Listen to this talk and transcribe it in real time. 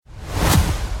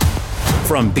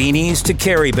From beanies to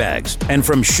carry bags and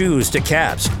from shoes to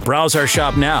caps, browse our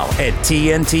shop now at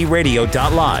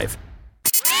tntradio.live.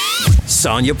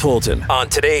 Sonia Poulton on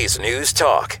today's News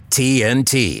Talk,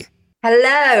 TNT.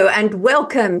 Hello and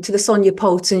welcome to the Sonia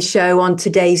Poulton Show on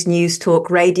today's News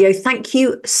Talk Radio. Thank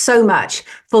you so much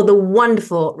for the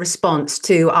wonderful response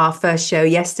to our first show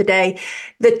yesterday.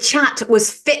 The chat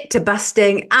was fit to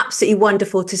busting, absolutely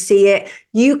wonderful to see it.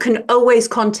 You can always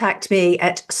contact me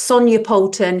at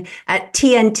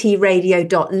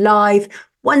soniapoulton@tntradio.live.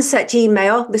 One such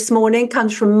email this morning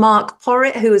comes from Mark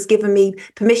Porritt, who has given me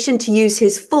permission to use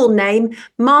his full name.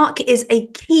 Mark is a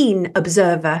keen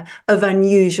observer of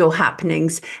unusual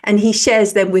happenings, and he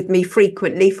shares them with me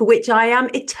frequently, for which I am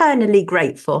eternally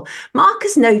grateful. Mark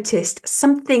has noticed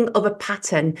something of a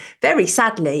pattern, very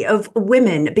sadly, of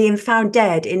women being found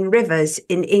dead in rivers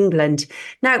in England.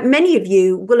 Now, many of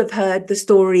you will have heard the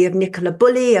story of Nicola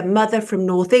Bulley, a mother from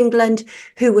North England,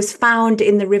 who was found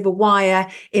in the River Wyre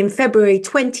in February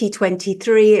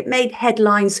 2023. It made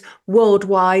headlines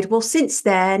worldwide. Well, since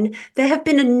then, there have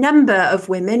been a number of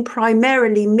women,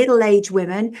 primarily middle-aged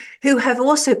women, who have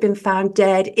also been found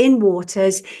dead in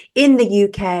waters in the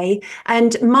UK.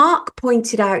 And Mark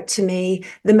pointed out to me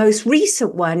the most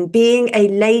recent one being a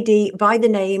lady by the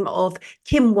name of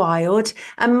Kim Wilde.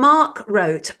 And Mark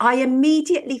wrote, "I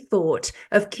immediately thought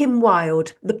of Kim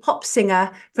Wilde, the pop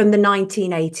singer from the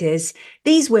 1980s.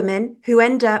 These women who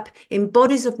end up in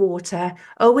bodies of water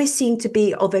always seem to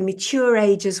be of a mature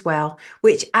age as well,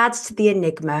 which adds to the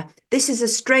enigma. This is a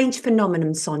strange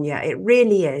phenomenon, Sonia. It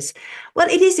really is." Well,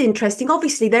 it is interesting.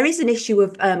 Obviously, there is an issue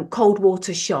of cold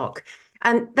water shock,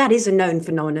 and that is a known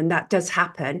phenomenon that does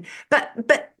happen. But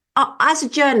as a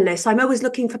journalist, I'm always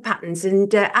looking for patterns,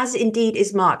 and as indeed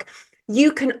is Mark.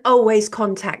 You can always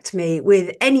contact me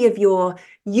with any of your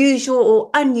usual or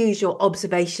unusual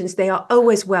observations. They are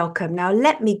always welcome. Now,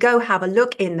 let me go have a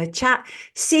look in the chat,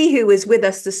 see who is with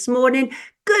us this morning.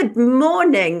 Good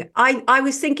morning. I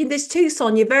was thinking this too,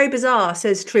 Sonia. Very bizarre,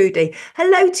 says Trudy.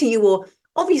 Hello to you all.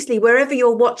 Obviously, wherever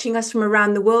you're watching us from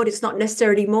around the world, it's not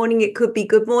necessarily morning. It could be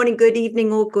good morning, good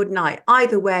evening, or good night.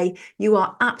 Either way, you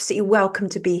are absolutely welcome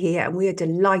to be here, and we are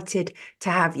delighted to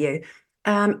have you.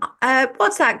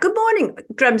 What's that? Good morning,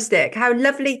 Drumstick. How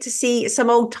lovely to see some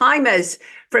old timers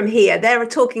from here. They're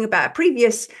talking about a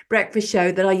previous breakfast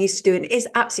show that I used to do, and it is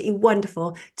absolutely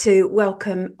wonderful to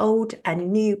welcome old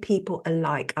and new people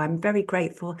alike. I'm very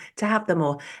grateful to have them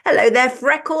all. Hello there,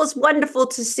 Freckles. Wonderful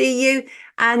to see you.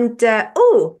 And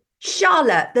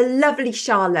Charlotte, the lovely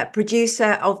Charlotte,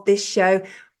 producer of this show.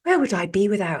 Where would I be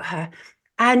without her?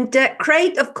 And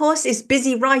Craig, of course, is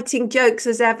busy writing jokes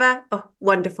as ever. Oh,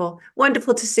 wonderful.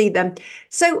 Wonderful to see them.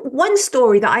 So one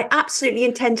story that I absolutely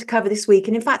intend to cover this week,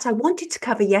 and in fact, I wanted to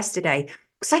cover yesterday,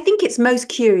 because I think it's most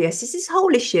curious, is this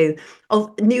whole issue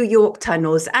of New York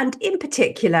tunnels, and in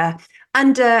particular,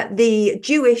 under the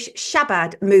Jewish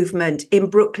Shabbat movement in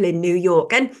Brooklyn, New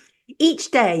York. And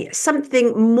each day,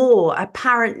 something more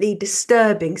apparently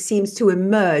disturbing seems to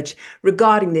emerge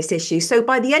regarding this issue. So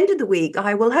by the end of the week,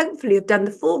 I will hopefully have done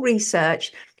the full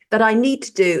research that I need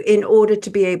to do in order to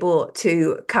be able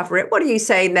to cover it. What are you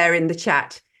saying there in the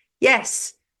chat?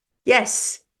 Yes,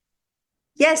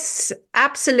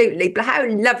 absolutely. How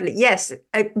lovely. Yes,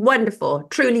 wonderful,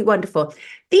 truly wonderful.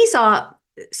 These are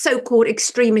so-called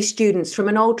extremist students from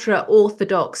an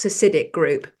ultra-Orthodox Hasidic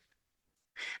group.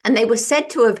 And they were said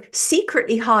to have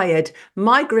secretly hired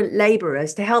migrant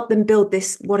laborers to help them build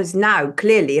this, what is now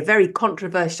clearly a very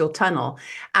controversial tunnel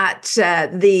at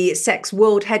the Sex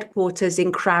World headquarters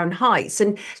in Crown Heights.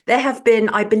 And there have been,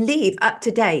 I believe, up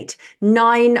to date,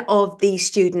 9 of these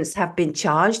students have been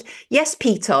charged. Yes,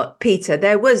 Peter,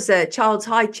 there was a child's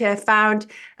high chair found,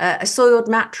 a soiled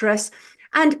mattress,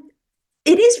 and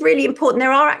it is really important.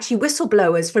 There are actually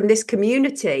whistleblowers from this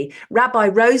community, Rabbi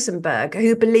Rosenberg,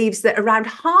 who believes that around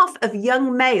half of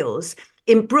young males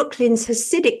in Brooklyn's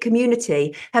Hasidic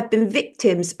community have been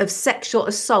victims of sexual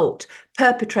assault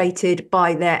perpetrated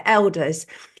by their elders.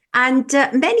 And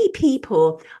many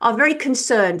people are very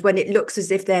concerned when it looks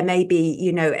as if there may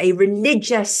be, a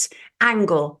religious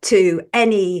angle to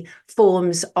any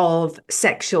forms of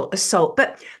sexual assault.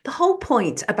 But the whole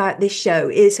point about this show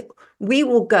is we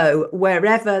will go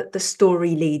wherever the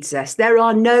story leads us. There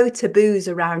are no taboos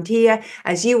around here,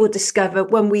 as you will discover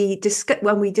when we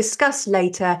discuss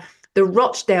later the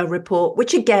Rochdale Report,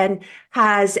 which again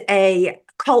has a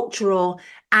cultural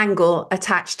angle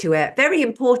attached to it. Very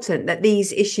important that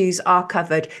these issues are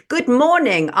covered. Good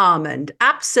morning, Armand.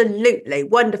 Absolutely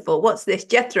wonderful. What's this,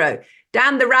 Jethro?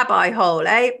 Down the rabbi hole,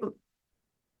 eh?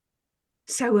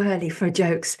 So early for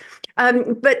jokes.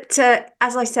 But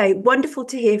as I say, wonderful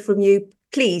to hear from you.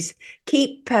 please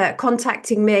keep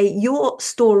contacting me. Your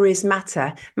stories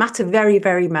matter very,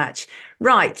 very much.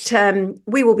 Right.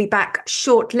 We will be back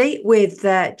shortly with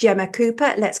Gemma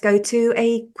Cooper. Let's go to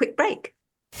a quick break.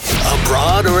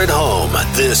 Abroad or at home,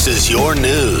 this is your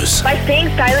news. By staying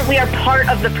silent, we are part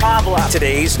of the problem.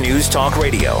 Today's News Talk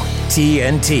Radio,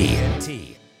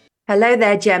 TNT. Hello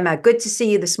there, Gemma. Good to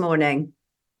see you this morning.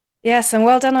 Yes, and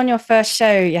well done on your first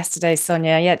show yesterday,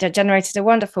 Sonia. Yeah, it generated a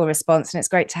wonderful response, and it's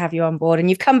great to have you on board. And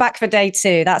you've come back for day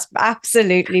 2. That's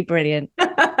absolutely brilliant.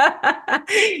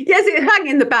 Yes, it hung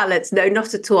in the balance. No,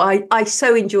 not at all. I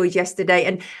so enjoyed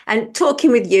yesterday and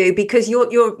talking with you, because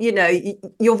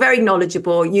you're very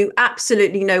knowledgeable. You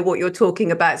absolutely know what you're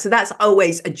talking about. So that's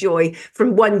always a joy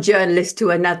from one journalist to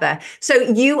another. So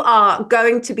you are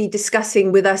going to be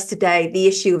discussing with us today the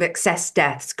issue of excess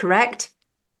deaths, correct?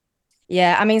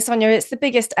 Yeah, I mean, Sonia, it's the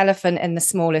biggest elephant in the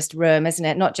smallest room, isn't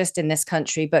it? Not just in this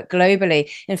country, but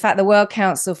globally. In fact, the World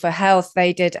Council for Health,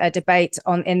 they did a debate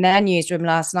in their newsroom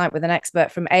last night with an expert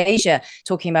from Asia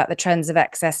talking about the trends of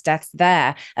excess deaths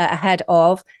there ahead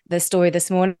of the story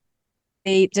this morning.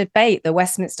 The debate, the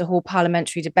Westminster Hall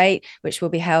parliamentary debate, which will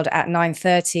be held at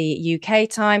 9:30 UK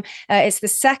time. It's the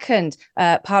second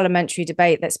parliamentary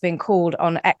debate that's been called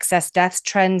on excess deaths,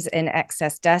 trends in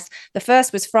excess deaths. The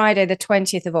first was Friday, the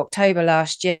 20th of October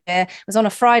last year. It was on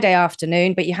a Friday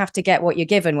afternoon, but you have to get what you're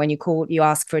given when you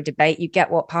ask for a debate. You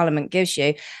get what Parliament gives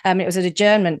you. It was an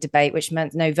adjournment debate, which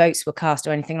meant no votes were cast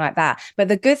or anything like that. But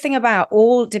the good thing about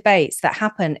all debates that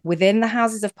happen within the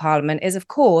Houses of Parliament is, of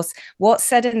course, what's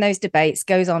said in those debates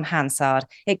goes on Hansard.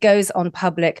 It goes on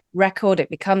public record. It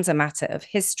becomes a matter of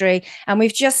history. And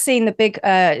we've just seen the big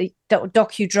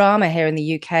docudrama here in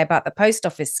the UK about the post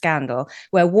office scandal,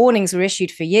 where warnings were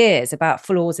issued for years about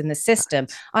flaws in the system.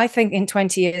 I think in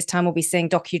 20 years' time, we'll be seeing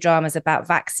docudramas about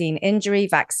vaccine injury,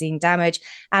 vaccine damage,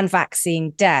 and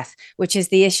vaccine death, which is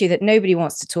the issue that nobody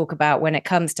wants to talk about when it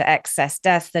comes to excess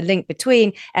deaths. The link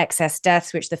between excess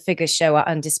deaths, which the figures show are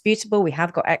undisputable. We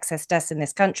have got excess deaths in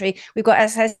this country. We've got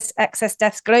excess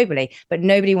deaths globally, but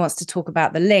nobody wants to talk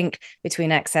about the link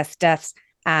between excess deaths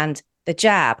and the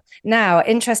jab. Now,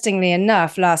 interestingly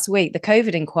enough, last week, the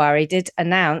COVID inquiry did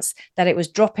announce that it was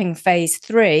dropping phase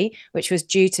 3, which was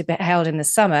due to be held in the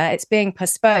summer. It's being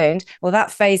postponed. Well,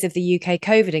 that phase of the UK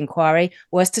COVID inquiry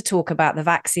was to talk about the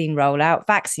vaccine rollout,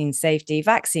 vaccine safety,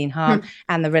 vaccine harm,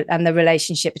 and the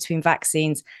relationship between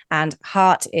vaccines and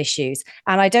heart issues.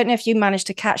 And I don't know if you managed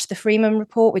to catch the Freeman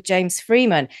report with James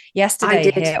Freeman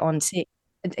yesterday here on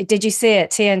Did you see it?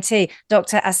 TNT.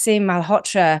 Dr. Asim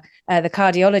Malhotra, the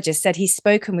cardiologist, said he's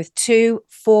spoken with 2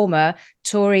 former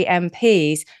Tory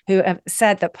MPs who have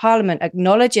said that Parliament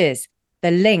acknowledges the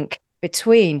link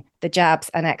between the jabs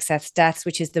and excess deaths,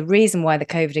 which is the reason why the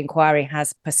COVID inquiry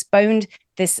has postponed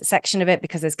this section of it,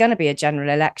 because there's going to be a general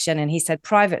election. And he said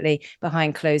privately,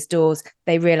 behind closed doors,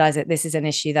 they realise that this is an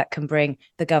issue that can bring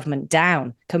the government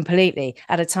down completely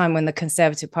at a time when the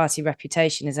Conservative Party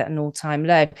reputation is at an all-time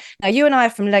low. Now, you and I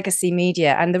are from legacy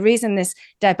media, and the reason this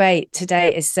debate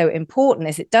today is so important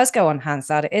is it does go on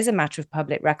Hansard. It is a matter of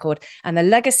public record. And the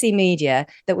legacy media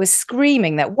that was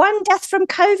screaming that one death from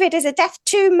COVID is a death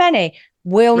too many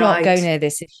will not go near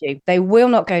this issue. They will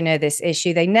not go near this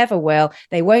issue. They never will.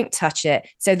 They won't touch it.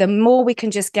 So the more we can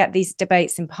just get these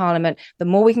debates in Parliament, the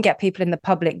more we can get people in the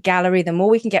public gallery, the more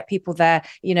we can get people there,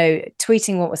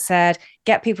 tweeting what was said,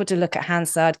 get people to look at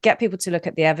Hansard, get people to look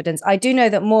at the evidence. I do know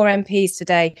that more MPs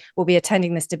today will be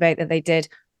attending this debate than they did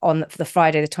on the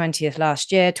Friday, the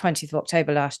 20th of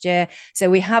October last year. So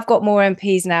we have got more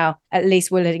MPs now, at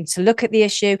least willing to look at the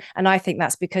issue. And I think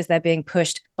that's because they're being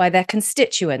pushed by their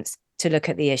constituents to look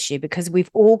at the issue, because we've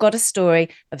all got a story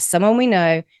of someone we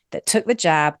know that took the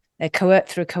jab,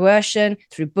 through coercion,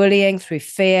 through bullying, through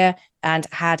fear, and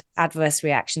had adverse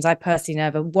reactions. I personally know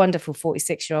of a wonderful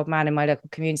 46-year-old man in my local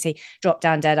community dropped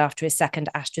down dead after his second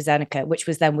AstraZeneca, which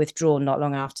was then withdrawn not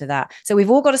long after that. So we've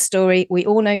all got a story. We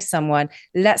all know someone.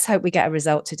 Let's hope we get a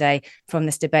result today from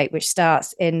this debate, which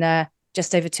starts in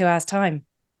just over 2 hours' time.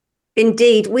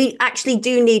 Indeed, we actually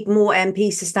do need more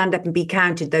MPs to stand up and be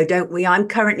counted, though, don't we? I'm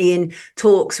currently in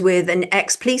talks with an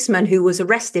ex-policeman who was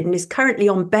arrested and is currently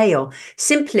on bail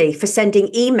simply for sending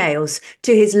emails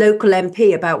to his local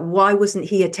MP about why wasn't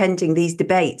he attending these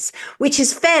debates, which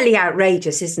is fairly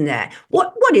outrageous, isn't it?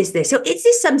 What is this? Is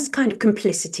this some kind of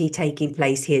complicity taking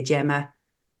place here, Gemma?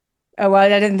 Oh, well,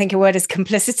 I didn't think a word is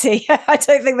complicity. I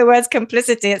don't think the word's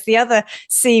complicity. It's the other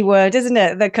C word, isn't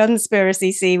it? The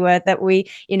conspiracy C word that we're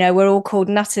all called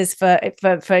nutters for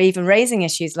even raising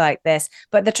issues like this.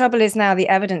 But the trouble is now the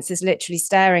evidence is literally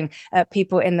staring at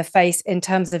people in the face in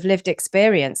terms of lived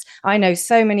experience. I know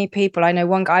so many people. I know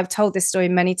one guy, I've told this story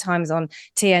many times on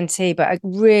TNT, but a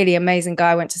really amazing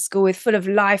guy I went to school with, full of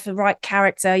life, the right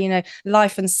character,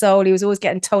 life and soul. He was always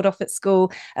getting told off at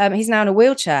school. He's now in a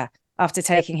wheelchair after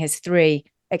taking his 3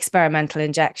 experimental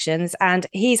injections. And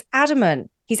he's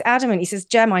adamant. He says,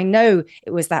 Gem, I know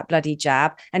it was that bloody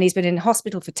jab. And he's been in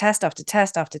hospital for test after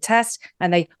test after test.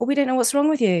 And we don't know what's wrong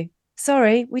with you.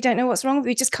 Sorry, we don't know what's wrong with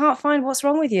you. We just can't find what's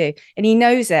wrong with you. And he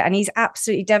knows it. And he's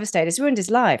absolutely devastated. It's ruined his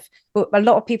life. But a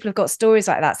lot of people have got stories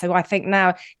like that. So I think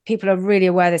now people are really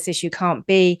aware this issue can't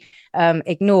be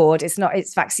ignored.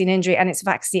 It's vaccine injury and it's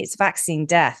vaccine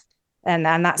death. And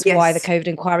that's why the COVID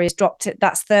inquiry has dropped it.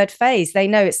 That's 3rd phase. They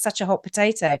know it's such a hot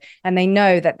potato, and they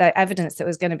know that the evidence that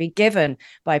was going to be given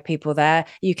by people there,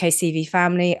 UKCV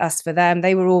family, Us for Them,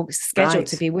 they were all scheduled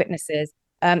to be witnesses.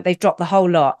 They've dropped the whole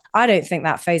lot. I don't think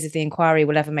that phase of the inquiry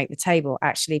will ever make the table,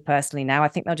 actually, personally now. I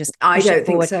think they'll just push it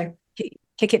forward,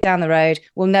 kick it down the road.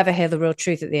 We'll never hear the real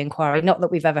truth at the inquiry. Not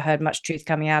that we've ever heard much truth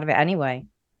coming out of it anyway.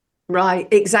 Right,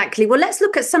 exactly. Well, let's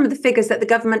look at some of the figures that the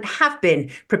government have been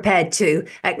prepared to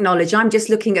acknowledge. I'm just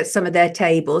looking at some of their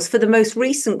tables. For the most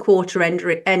recent quarter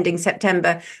ending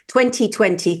September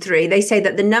 2023, they say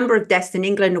that the number of deaths in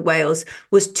England and Wales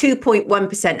was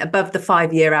 2.1% above the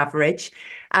 5-year average.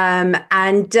 But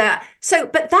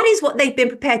that is what they've been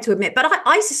prepared to admit. But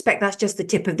I suspect that's just the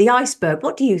tip of the iceberg.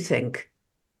 What do you think?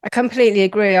 I completely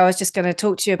agree. I was just going to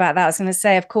talk to you about that. I was going to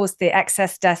say, of course, the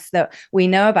excess deaths that we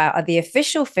know about are the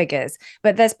official figures,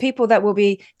 but there's people that will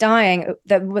be dying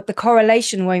that the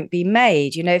correlation won't be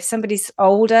made. If somebody's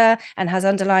older and has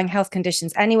underlying health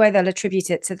conditions anyway, they'll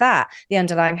attribute it to that, the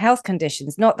underlying health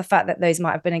conditions, not the fact that those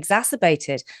might have been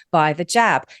exacerbated by the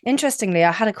jab. Interestingly,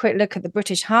 I had a quick look at the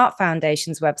British Heart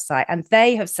Foundation's website, and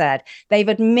they have said, they've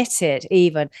admitted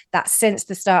even that since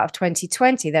the start of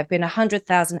 2020, there have been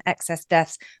 100,000 excess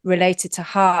deaths related to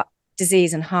heart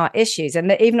disease and heart issues.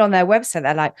 And even on their website,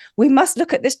 they're like, we must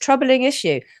look at this troubling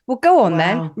issue. Well, go on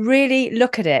then, really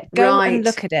look at it. Go and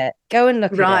look at it. But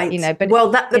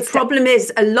the problem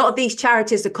is a lot of these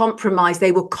charities are compromised.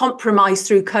 They were compromised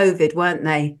through COVID, weren't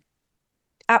they?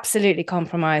 Absolutely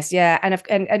compromised, yeah. And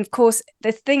of course,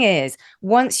 the thing is,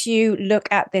 once you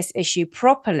look at this issue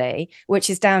properly, which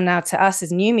is down now to us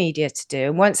as new media to do,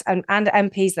 and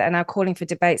MPs that are now calling for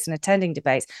debates and attending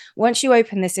debates, once you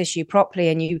open this issue properly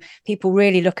and people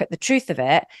really look at the truth of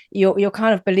it, your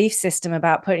kind of belief system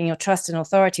about putting your trust in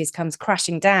authorities comes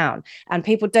crashing down. And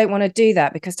people don't want to do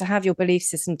that, because to have your belief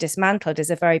system dismantled is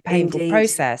a very painful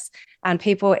process. And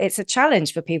it's a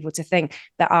challenge for people to think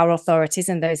that our authorities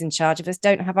and those in charge of us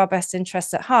don't have our best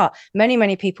interests at heart. Many,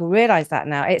 many people realize that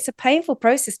now. It's a painful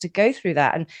process to go through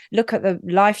that and look at the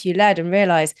life you led and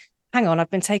realize, hang on,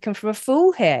 I've been taken for a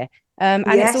fool here.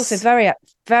 It's also very,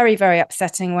 very, very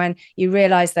upsetting when you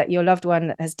realize that your loved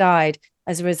one has died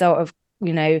as a result of,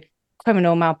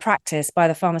 criminal malpractice by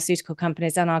the pharmaceutical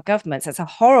companies and our governments. It's a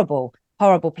horrible,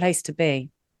 horrible place to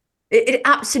be. It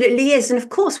absolutely is. And of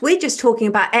course, we're just talking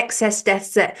about excess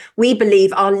deaths that we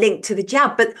believe are linked to the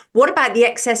jab. But what about the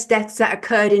excess deaths that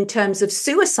occurred in terms of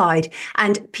suicide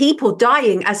and people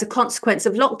dying as a consequence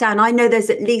of lockdown? I know there's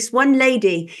at least one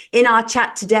lady in our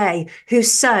chat today whose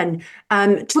son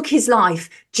took his life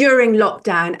during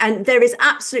lockdown. And there is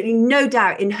absolutely no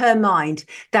doubt in her mind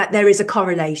that there is a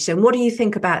correlation. What do you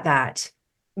think about that?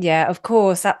 Yeah, of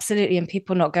course, absolutely. And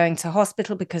people not going to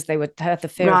hospital because they would have the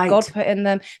fear of God put in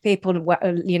them. People,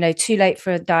 too late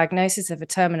for a diagnosis of a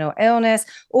terminal illness.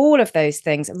 All of those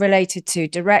things related to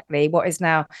directly what is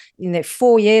now,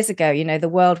 4 years ago, the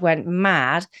world went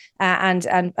mad and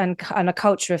a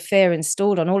culture of fear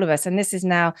installed on all of us. And this is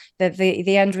now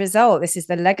the end result. This is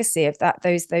the legacy of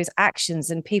those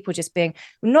actions, and people just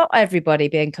not everybody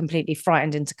being completely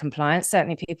frightened into compliance.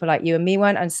 Certainly people like you and me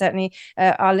weren't, and certainly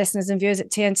our listeners and viewers at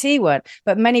TNT weren't,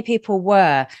 but many people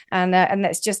were, and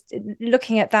that's just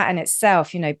looking at that in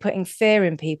itself, putting fear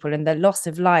in people and the loss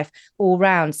of life all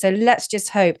round. So let's just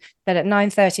hope that at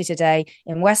 9:30 today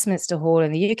in Westminster Hall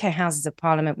in the UK Houses of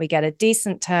Parliament, we get a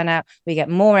decent turnout. We get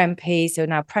more MPs who are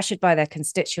now pressured by their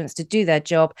constituents to do their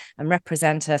job and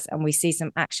represent us, and we see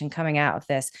some action coming out of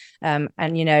this.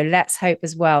 Let's hope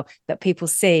as well that people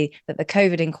see that the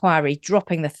COVID inquiry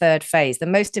dropping the 3rd phase, the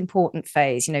most important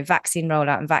phase, vaccine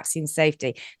rollout and vaccine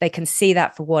safety, they can see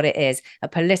that for what it is, a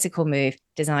political move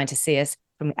designed to see us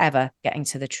from ever getting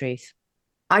to the truth.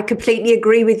 I completely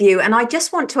agree with you. And I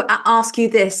just want to ask you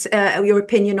this, your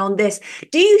opinion on this.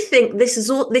 Do you think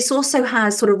this also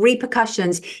has sort of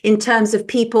repercussions in terms of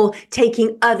people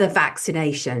taking other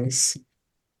vaccinations?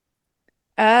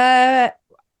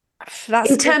 That's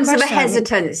in terms of a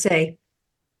hesitancy.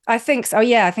 I think so.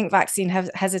 Yeah, I think vaccine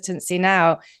hesitancy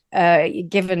now,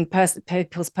 given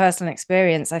people's personal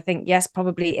experience, I think, yes,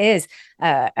 probably is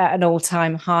at an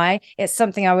all-time high. It's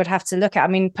something I would have to look at. I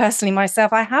mean, personally,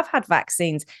 myself, I have had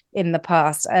vaccines in the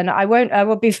past, and I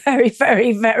will be very,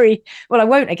 very, very, well, I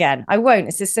won't again. I won't.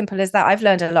 It's as simple as that. I've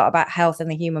learned a lot about health and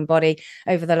the human body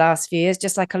over the last few years,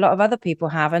 just like a lot of other people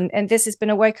have. And this has been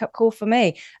a wake-up call for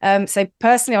me. So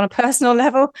personally, on a personal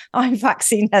level, I'm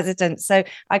vaccine hesitant. So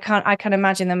I can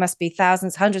imagine there must be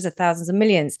thousands, hundreds of thousands of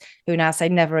millions who now say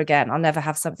never again. I'll never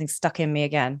have something stuck in me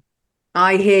again.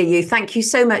 I hear you. Thank you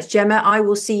so much, Gemma. I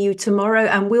will see you tomorrow,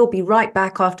 and we'll be right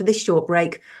back after this short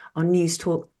break on News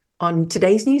Talk, on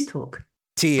today's News Talk.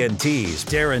 TNT's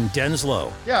Darren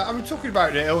Denslow. Yeah, I'm talking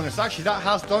about the illness. Actually, that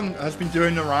has been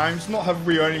doing the rounds. Not have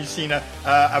we only seen a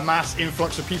mass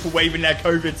influx of people waving their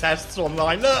COVID tests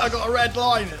online. Look, I got a red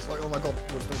line. It's like, oh my God,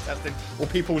 we're still testing. Or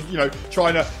people,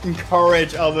 trying to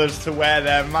encourage others to wear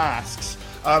their masks.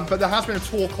 But there has been a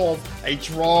talk of a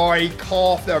dry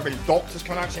cough. There have been doctors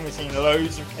coming out saying we're seeing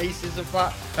loads of cases of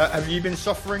that. Have you been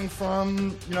suffering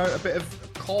from, a bit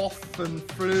of cough and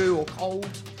flu or cold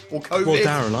or COVID? Well,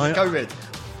 Darren, COVID.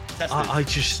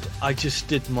 I just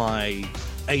did my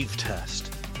 8th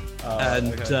test,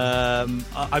 I'm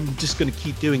just going to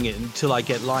keep doing it until I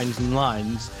get lines and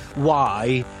lines.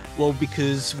 Why? Well,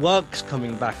 because work's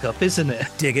coming back up, isn't it?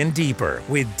 Digging deeper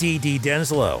with D.D.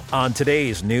 Denslow on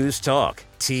today's News Talk,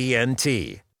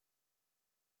 TNT.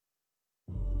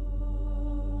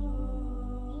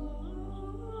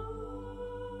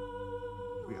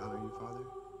 We honor you, Father,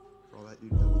 for all that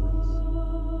you've done for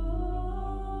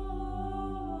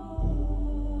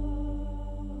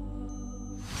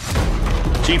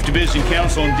us. Chief Division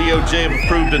Counsel and DOJ have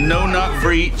approved a no-knock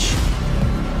breach.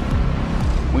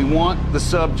 We want the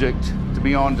subject to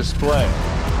be on display,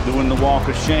 doing the walk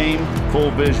of shame,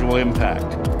 full visual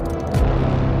impact.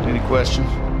 Any questions?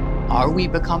 Are we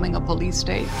becoming a police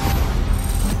state?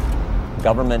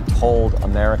 Government told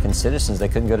American citizens they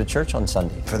couldn't go to church on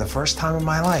Sunday. For the first time in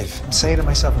my life, I'm saying to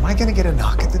myself, am I going to get a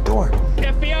knock at the door?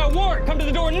 FBI warrant, come to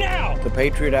the door now! The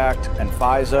Patriot Act and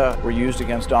FISA were used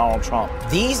against Donald Trump.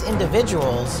 These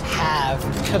individuals have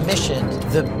commissioned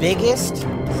the biggest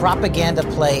propaganda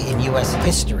play in U.S.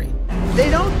 history.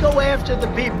 They don't go after the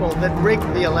people that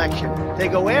rigged the election. They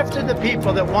go after the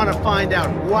people that want to find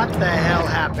out what the hell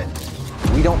happened.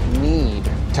 We don't need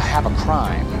to have a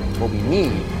crime. What we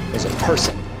need is a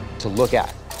person to look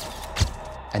at.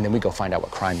 And then we go find out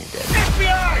what crime you did.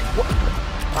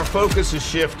 FBI! Our focus is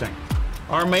shifting.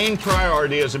 Our main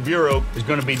priority as a bureau is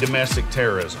going to be domestic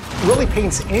terrorism. It really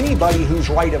paints anybody who's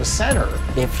right of center.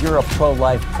 If you're a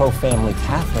pro-life, pro-family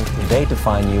Catholic, they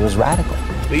define you as radical.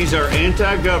 These are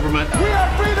anti-government. We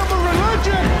have freedom of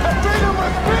religion and freedom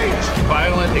of speech.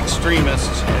 Violent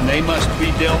extremists, and they must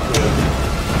be dealt with.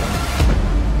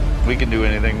 We can do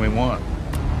anything we want.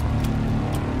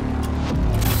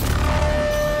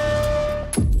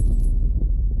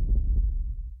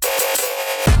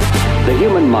 The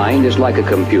human mind is like a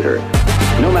computer.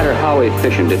 No matter how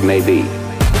efficient it may be,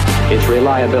 its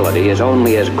reliability is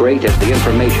only as great as the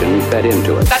information fed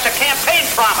into it. That's a campaign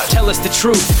promise. Tell us the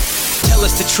truth. Tell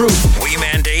us the truth. We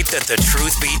mandate that the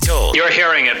truth be told. You're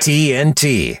hearing it.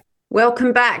 TNT.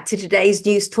 Welcome back to today's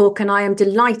News Talk, and I am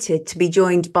delighted to be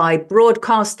joined by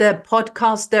broadcaster,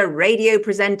 podcaster, radio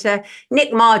presenter,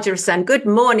 Nick Margerrison. Good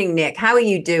morning, Nick. How are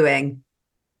you doing?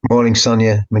 Morning,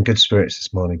 Sonia. I'm in good spirits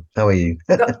this morning. How are you?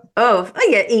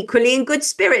 Yeah, equally in good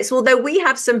spirits, although we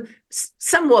have some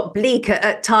somewhat bleak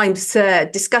at times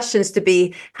discussions to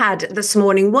be had this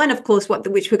morning. One, of course,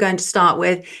 which we're going to start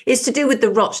with, is to do with the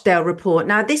Rochdale Report.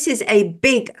 Now, this is a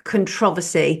big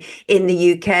controversy in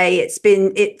the UK.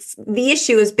 The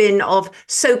issue has been of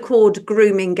so-called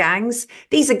grooming gangs.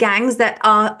 These are gangs that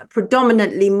are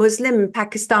predominantly Muslim and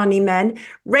Pakistani men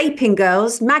raping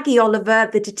girls. Maggie Oliver,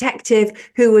 the detective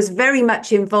who was very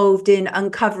much involved in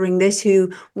uncovering this,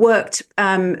 who worked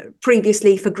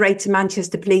previously for Greater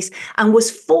Manchester Police, and was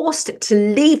forced to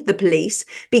leave the police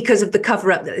because of the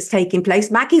cover-up that is taking place.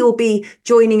 Maggie will be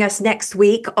joining us next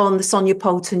week on the Sonia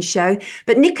Poulton show.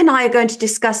 But Nick and I are going to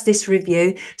discuss this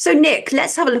review. So Nick,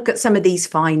 let's have a look at some of these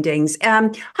findings.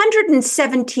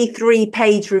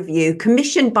 173-page review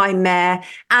commissioned by Mayor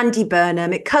Andy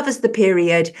Burnham. It covers the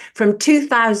period from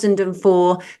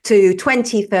 2004 to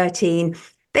 2013.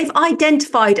 They've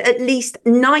identified at least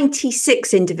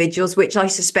 96 individuals, which I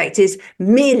suspect is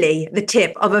merely the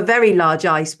tip of a very large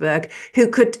iceberg, who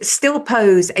could still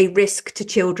pose a risk to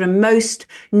children, most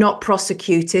not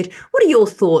prosecuted. What are your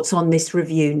thoughts on this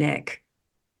review, Nick?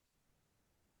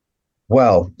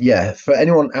 Well, yeah, for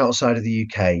anyone outside of the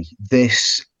UK,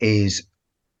 this is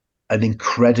an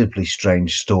incredibly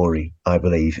strange story, I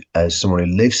believe, as someone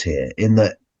who lives here, in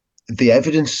that the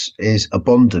evidence is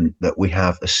abundant that we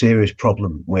have a serious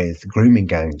problem with grooming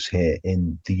gangs here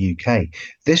in the UK.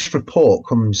 This report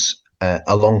comes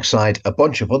alongside a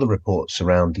bunch of other reports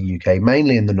around the UK,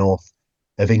 mainly in the north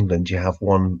of England. You have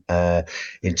one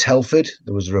in Telford.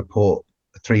 There was a report,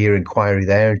 a 3-year inquiry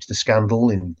there into the scandal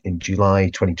in July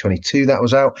 2022. That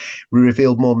was out. We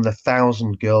revealed more than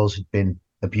 1,000 girls had been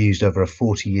abused over a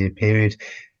 40-year period.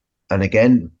 And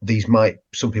again, these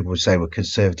some people would say were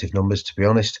conservative numbers, to be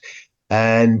honest.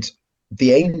 And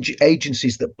the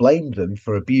agencies that blamed them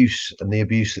for abuse and the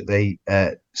abuse that they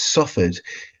suffered,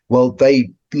 well,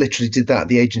 they literally did that.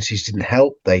 The agencies didn't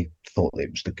help. They thought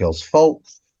it was the girl's fault.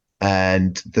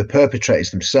 And the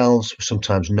perpetrators themselves were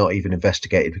sometimes not even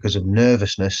investigated because of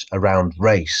nervousness around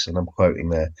race. And I'm quoting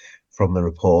there from the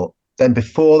report. Then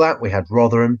before that, we had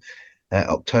Rotherham,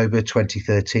 October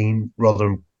 2013,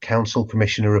 Rotherham Council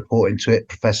Commissioner report into it.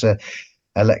 Professor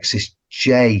Alexis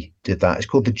J did that. It's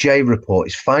called the J Report.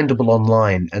 It's findable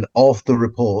online. And of the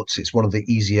reports, it's one of the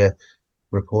easier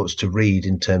reports to read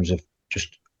in terms of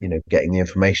just, getting the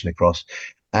information across.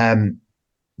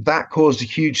 That caused a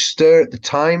huge stir at the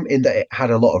time in that it had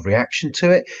a lot of reaction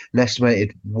to it. An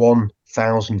estimated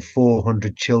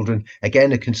 1,400 children,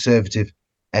 again, a conservative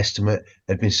estimate,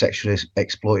 had been sexually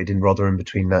exploited in Rotherham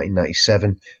between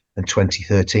 1997 and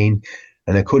 2013.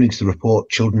 And according to the report,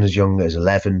 children as young as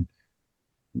 11,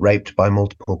 raped by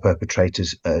multiple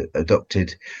perpetrators,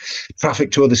 abducted,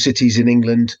 trafficked to other cities in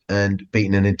England, and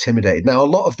beaten and intimidated. Now, a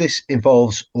lot of this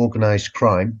involves organised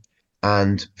crime.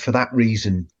 And for that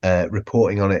reason,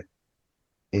 reporting on it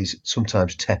is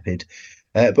sometimes tepid.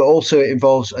 But also it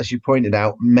involves, as you pointed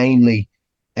out, mainly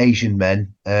Asian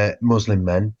men, Muslim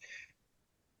men.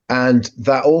 And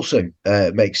that also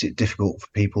makes it difficult for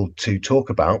people to talk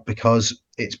about because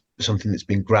it's something that's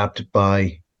been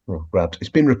it's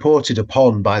been reported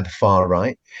upon by the far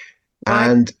right.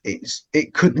 And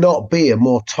it could not be a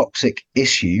more toxic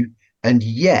issue. And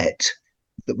yet,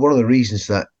 one of the reasons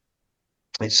that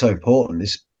it's so important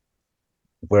is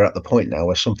we're at the point now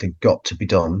where something got to be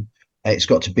done. It's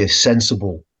got to be a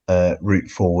sensible route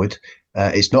forward.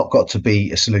 It's not got to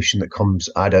be a solution that comes,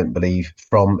 I don't believe,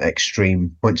 from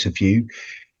extreme points of view.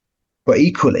 But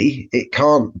equally, it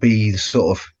can't be the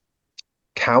sort of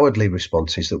cowardly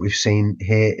responses that we've seen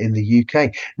here in the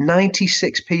UK.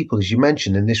 96 people, as you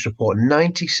mentioned in this report,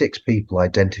 96 people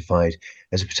identified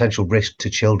as a potential risk to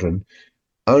children.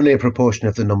 Only a proportion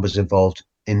of the numbers involved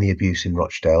in the abuse in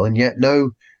Rochdale, and yet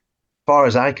no, far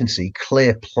as I can see,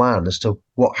 clear plan as to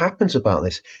what happens about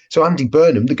this. So Andy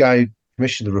Burnham, the guy who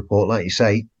commissioned the report, like you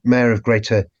say, Mayor of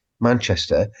Greater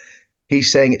Manchester,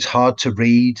 he's saying it's hard to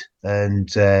read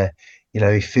and,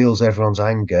 he feels everyone's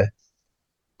anger.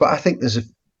 But I think there's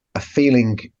a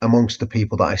feeling amongst the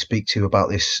people that I speak to about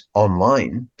this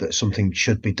online that something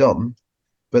should be done.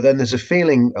 But then there's a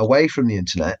feeling away from the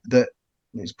internet that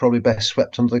it's probably best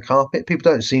swept under the carpet.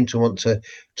 People don't seem to want to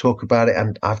talk about it,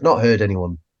 and I've not heard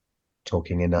anyone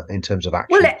talking in terms of action.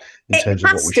 Well, it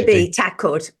has to be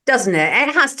tackled, doesn't it?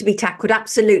 It has to be tackled,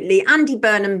 absolutely. Andy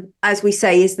Burnham, as we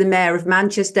say, is the Mayor of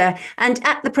Manchester. And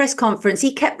at the press conference,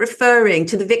 he kept referring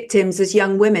to the victims as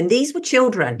young women. These were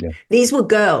children. Yeah. These were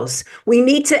girls.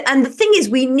 And the thing is,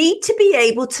 we need to be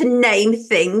able to name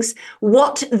things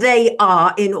what they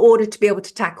are in order to be able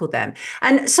to tackle them.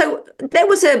 And so there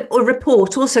was a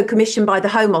report also commissioned by the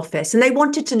Home Office, and they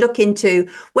wanted to look into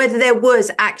whether there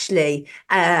was actually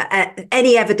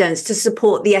any evidence to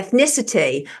support the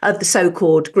ethnicity of the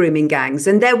so-called grooming gangs.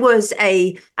 And there was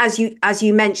as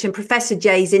you mentioned, Professor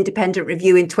Jay's independent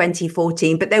review in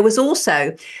 2014, but there was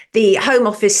also the Home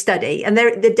Office study, and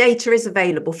the data is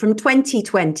available from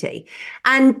 2020.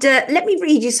 And let me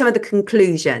read you some of the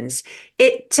conclusions.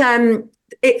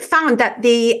 It found that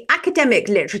the academic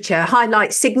literature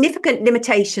highlights significant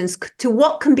limitations to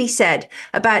what can be said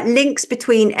about links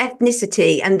between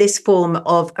ethnicity and this form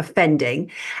of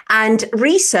offending. And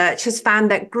research has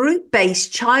found that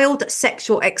group-based child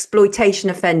sexual exploitation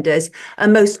offenders are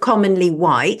most commonly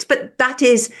white, but that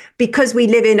is because we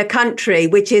live in a country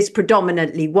which is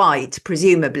predominantly white,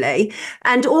 presumably.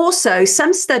 And also,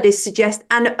 some studies suggest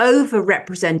an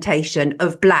overrepresentation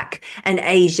of Black and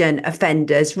Asian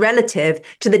offenders relative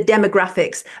to the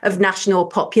demographics of national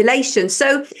population.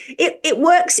 So it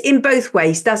works in both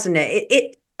ways, doesn't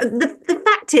it? the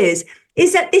fact is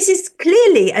that this is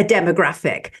clearly a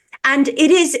demographic. And it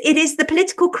is the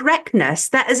political correctness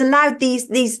that has allowed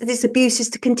these abuses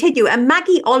to continue. And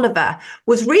Maggie Oliver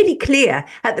was really clear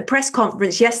at the press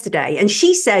conference yesterday. And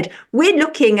she said, we're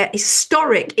looking at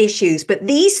historic issues, but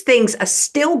these things are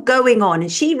still going on.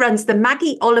 And she runs the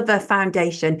Maggie Oliver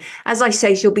Foundation. As I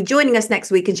say, she'll be joining us next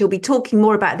week and she'll be talking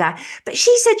more about that. But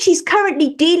she said she's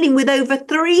currently dealing with over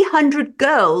 300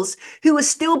 girls who are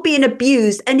still being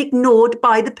abused and ignored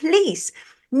by the police.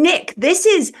 Nick, this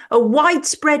is a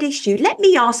widespread issue. Let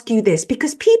me ask you this,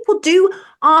 because people do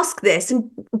ask this, and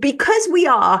because we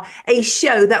are a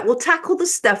show that will tackle the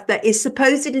stuff that is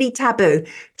supposedly taboo,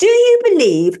 do you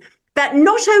believe that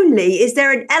not only is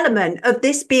there an element of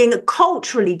this being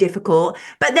culturally difficult,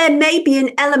 but there may be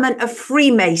an element of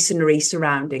Freemasonry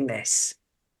surrounding this?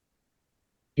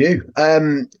 Yeah, I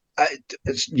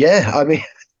mean...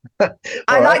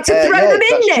 I like to throw them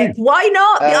in there. Why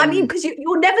not? I mean, because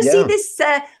you'll never see this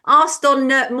asked on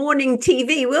morning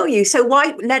TV, will you? So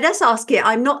why let us ask it?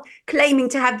 I'm not claiming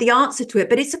to have the answer to it,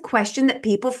 but it's a question that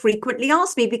people frequently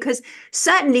ask me, because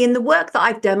certainly in the work that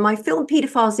I've done, my film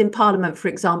Paedophiles in Parliament, for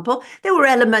example, there were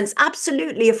elements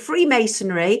absolutely of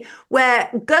Freemasonry where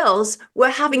girls were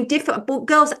having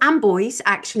girls and boys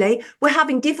actually were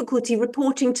having difficulty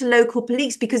reporting to local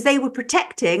police because they were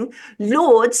protecting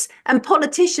lords and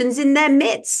politicians in their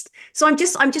midst. So I'm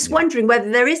just wondering whether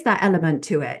there is that element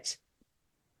to it.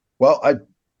 Well,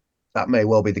 that may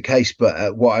well be the case,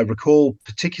 but what I recall,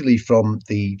 particularly from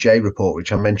the J report,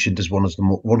 which I mentioned as one of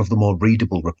the more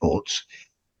readable reports,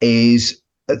 is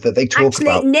that they talk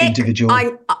about Nick, individual.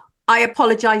 I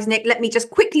apologise, Nick. Let me just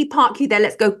quickly park you there.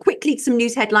 Let's go quickly to some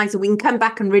news headlines, and we can come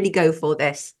back and really go for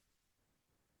this.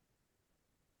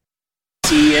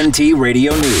 TNT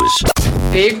Radio News.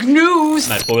 Big news.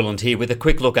 Matt Boyland here with a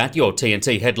quick look at your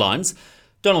TNT headlines.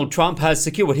 Donald Trump has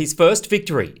secured his first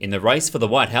victory in the race for the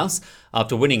White House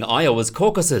after winning Iowa's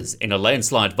caucuses in a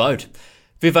landslide vote.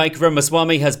 Vivek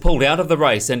Ramaswamy has pulled out of the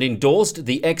race and endorsed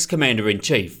the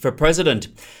ex-commander-in-chief for president.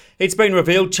 It's been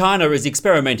revealed China is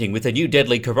experimenting with a new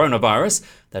deadly coronavirus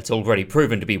that's already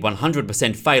proven to be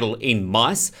 100% fatal in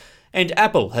mice. And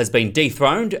Apple has been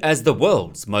dethroned as the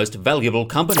world's most valuable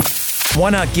company. Why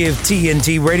not give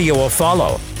TNT Radio a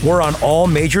follow? We're on all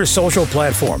major social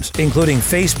platforms, including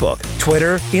Facebook,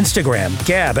 Twitter, Instagram,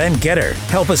 Gab, and Getter.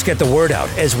 Help us get the word out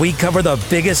as we cover the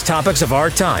biggest topics of our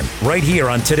time right here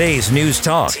on today's News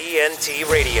Talk. TNT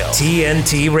Radio.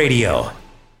 TNT Radio.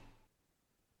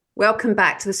 Welcome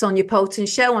back to the Sonia Poulton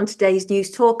Show. On today's News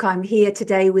Talk, I'm here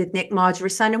today with Nick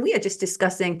Margerrison, and we are just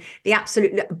discussing the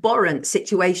absolute abhorrent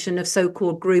situation of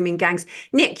so-called grooming gangs.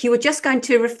 Nick, you were just going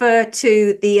to refer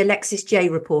to the Alexis J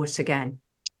report again.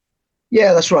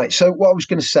 Yeah, that's right. So what I was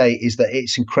going to say is that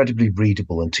it's incredibly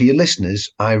readable. And to your listeners,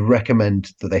 I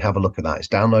recommend that they have a look at that. It's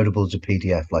downloadable as a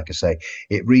PDF, like I say.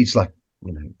 It reads like,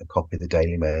 a copy of the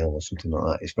Daily Mail or something like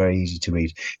that. It's very easy to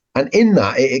read. And in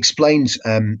that, it explains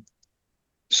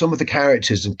some of the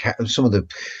characters and some of the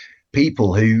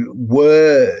people who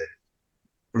were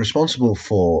responsible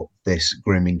for this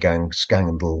grooming gang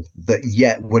scandal that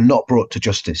yet were not brought to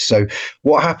justice. So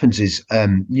what happens is,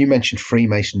 you mentioned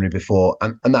Freemasonry before,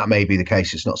 and that may be the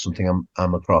case. It's not something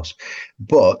I'm across.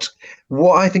 But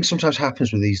what I think sometimes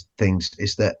happens with these things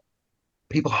is that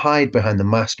people hide behind the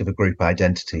mask of a group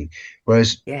identity.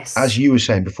 Whereas, as you were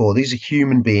saying before, these are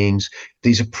human beings.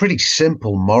 These are pretty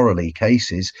simple morally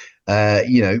cases.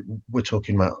 We're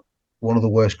talking about one of the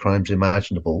worst crimes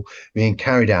imaginable being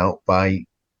carried out by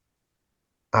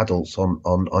adults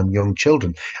on young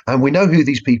children. And we know who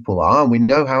these people are, and we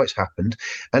know how it's happened.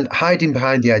 And hiding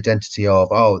behind the identity of,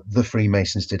 the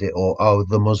Freemasons did it, or,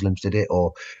 the Muslims did it,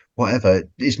 or whatever,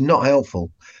 is not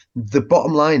helpful. The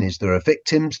bottom line is there are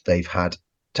victims. They've had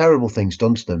terrible things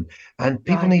done to them, and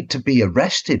people need to be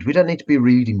arrested. We don't need to be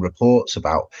reading reports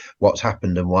about what's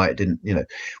happened and why it didn't.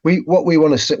 What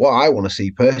I want to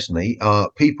see personally are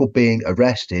people being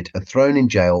arrested and thrown in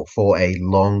jail for a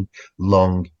long,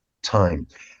 long time.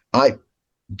 I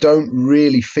don't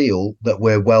really feel that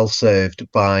we're well served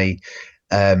by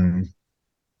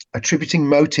attributing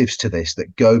motives to this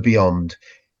that go beyond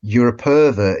you're a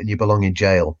pervert and you belong in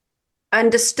jail.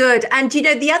 Understood. And,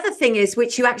 the other thing is,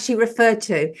 which you actually referred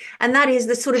to, and that is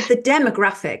the sort of the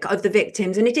demographic of the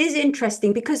victims. And it is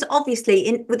interesting because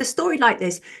obviously with a story like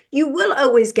this, you will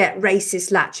always get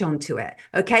racist latch onto it.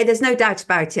 OK, there's no doubt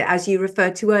about it, as you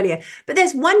referred to earlier. But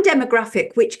there's one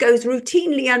demographic which goes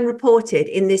routinely unreported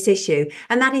in this issue,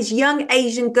 and that is young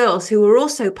Asian girls who are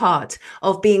also part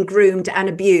of being groomed and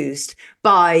abused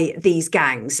by these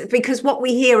gangs, because what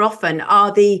we hear often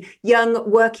are the young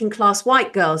working class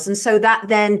white girls. And so that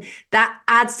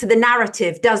adds to the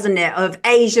narrative, doesn't it, of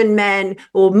Asian men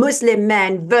or Muslim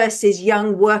men versus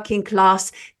young working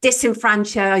class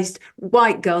disenfranchised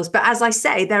white girls. But as I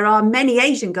say, there are many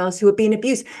Asian girls who are being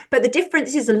abused. But the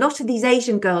difference is a lot of these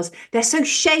Asian girls, they're so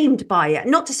shamed by it.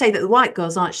 Not to say that the white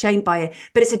girls aren't shamed by it,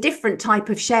 but it's a different type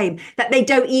of shame that they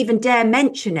don't even dare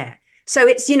mention it. So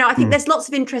it's, I think there's lots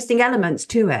of interesting elements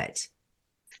to it.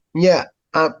 Yeah.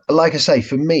 Like I say,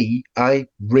 for me, I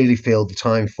really feel the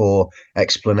time for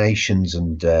explanations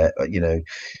and,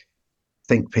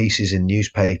 think pieces in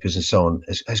newspapers and so on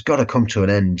has got to come to an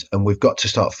end. And we've got to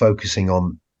start focusing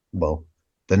on,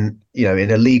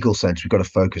 in a legal sense, we've got to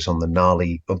focus on the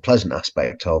gnarly, unpleasant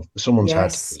aspect of someone's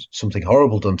had something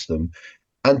horrible done to them.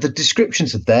 And the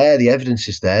descriptions are there, the evidence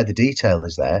is there, the detail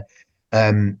is there.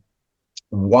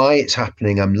 Why it's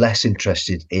happening, I'm less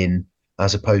interested in,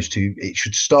 as opposed to it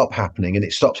should stop happening, and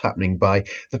it stops happening by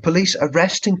the police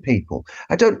arresting people.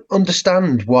 I don't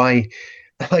understand why,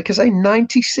 like I say,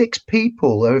 96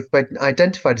 people have been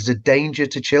identified as a danger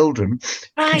to children,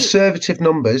 conservative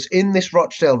numbers in this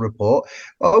Rochdale report.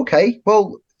 Okay,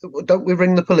 well, don't we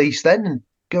ring the police then and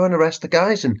go and arrest the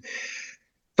guys? And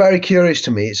very curious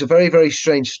to me. It's a very, very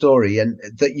strange story. And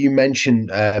that you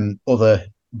mentioned other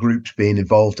groups being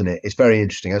involved in it, it's very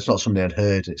interesting. It's not something I'd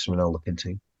heard. It's something I'll look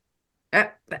into.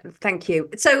 Thank you.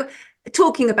 So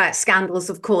talking about scandals,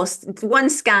 of course, one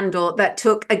scandal that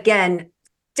took, again,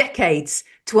 decades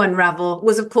to unravel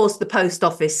was, of course, the post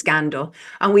office scandal.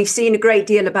 And we've seen a great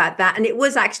deal about that. And it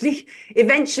was actually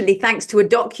eventually, thanks to a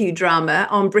docudrama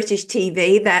on British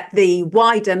TV, that the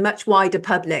much wider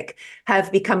public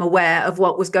have become aware of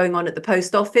what was going on at the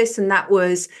post office. And that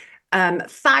was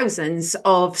thousands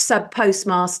of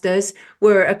sub-postmasters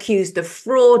were accused of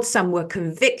fraud. Some were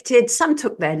convicted. Some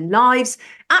took their lives.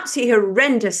 Absolutely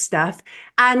horrendous stuff.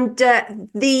 And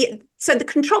so the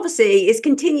controversy is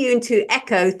continuing to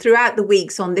echo throughout the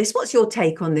weeks on this. What's your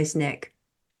take on this, Nick?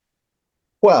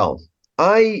 Well,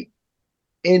 I,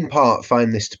 in part,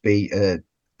 find this to be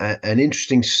an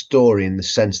interesting story in the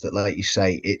sense that, like you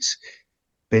say, it's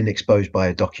been exposed by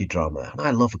a docudrama. And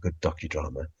I love a good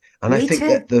docudrama. And I think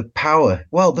that the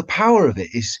power of it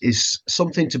is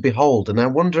something to behold. And I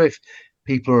wonder if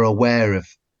people are aware of,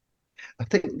 I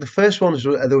think the first one was,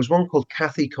 there was one called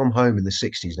Kathy Come Home in the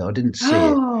 60s. Now, I didn't see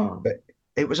it, but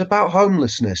it was about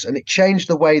homelessness, and it changed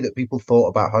the way that people thought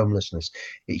about homelessness.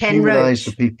 It humanized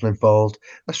the people involved.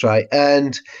 That's right.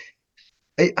 And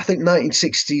I think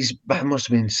 1960s, it must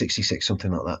have been 66,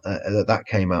 something like that, that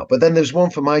came out. But then there's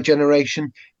one for my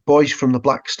generation, Boys from the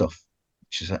Black Stuff,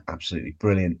 which is an absolutely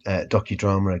brilliant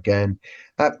docudrama again.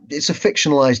 It's a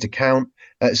fictionalized account,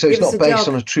 so it's not based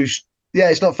on a true. Yeah,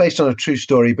 it's not based on a true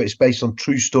story, but it's based on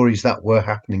true stories that were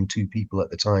happening to people at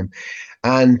the time,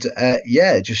 and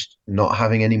just not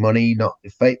having any money, not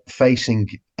facing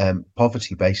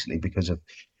poverty basically because of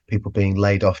people being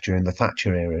laid off during the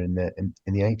Thatcher era in the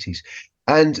 80s.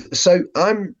 And so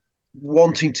I'm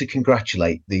wanting to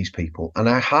congratulate these people, and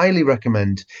I highly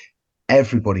recommend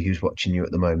everybody who's watching you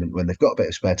at the moment, when they've got a bit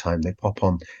of spare time, they pop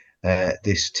on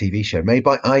this TV show made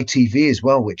by ITV as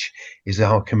well, which is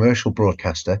our commercial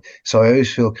broadcaster. So I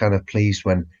always feel kind of pleased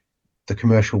when the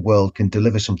commercial world can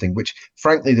deliver something which,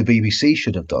 frankly, the BBC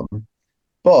should have done.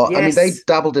 But I mean, they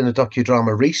dabbled in a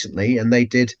docudrama recently, and they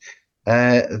did. They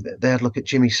had a look at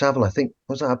Jimmy Savile. I think,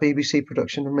 was that a BBC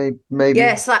production? Or maybe.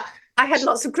 Yes, I had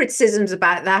lots of criticisms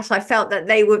about that. I felt that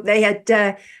they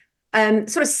had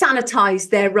sort of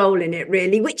sanitized their role in it,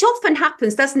 really, which often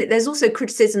happens, doesn't it? There's also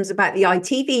criticisms about the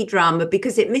ITV drama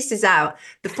because it misses out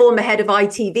the former head of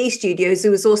ITV Studios,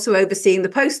 who was also overseeing the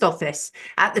post office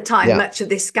at the time much of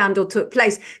this scandal took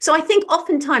place. So I think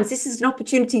oftentimes this is an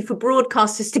opportunity for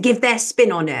broadcasters to give their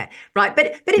spin on it, right? But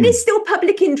it is still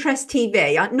public interest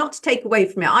TV, not to take away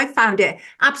from it. I found it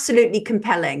absolutely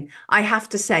compelling, I have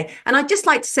to say. And I'd just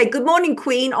like to say good morning,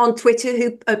 Queen, on Twitter,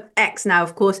 who X now,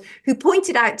 of course, who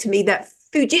pointed out to me that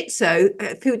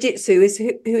Fujitsu is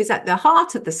who is at the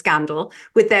heart of the scandal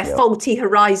with their faulty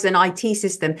Horizon IT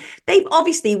system. They've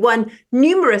obviously won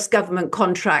numerous government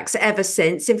contracts ever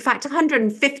since, in fact,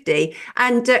 150.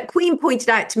 And Queen pointed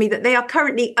out to me that they are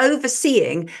currently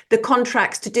overseeing the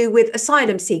contracts to do with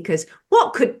asylum seekers.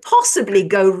 What could possibly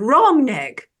go wrong,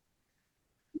 Nick?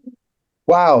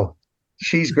 Wow,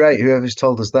 she's great. Whoever's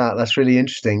told us that, that's really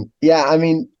interesting. Yeah, I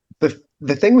mean,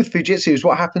 the thing with Fujitsu is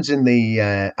what happens in the.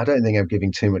 I don't think I'm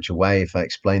giving too much away if I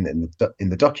explain that in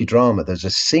the docudrama, there's a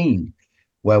scene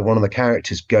where one of the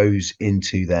characters goes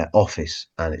into their office,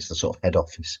 and it's the sort of head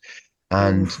office,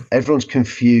 and everyone's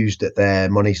confused that their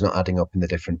money's not adding up in the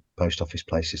different post office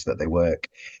places that they work.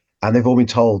 And they've all been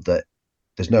told that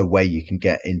there's no way you can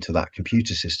get into that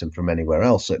computer system from anywhere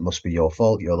else. So it must be your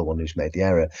fault. You're the one who's made the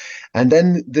error. And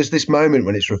then there's this moment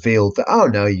when it's revealed that, oh,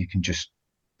 no, you can just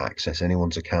access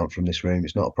anyone's account from this room.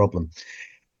 It's not a problem.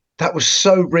 That was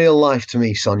so real life to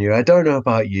me, Sonia. I don't know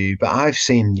about you, but I've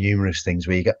seen numerous things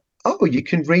where you go, oh, you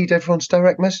can read everyone's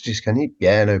direct messages, can you?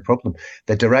 Yeah, no problem.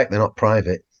 They're direct, they're not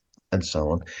private, and so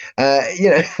on.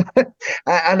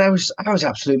 And I was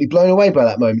absolutely blown away by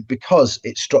that moment because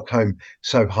it struck home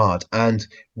so hard. And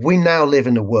we now live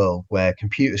in a world where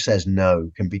computer says no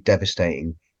can be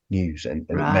devastating news, and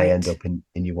it may end up in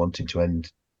you wanting to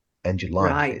end your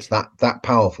life. Right. It's that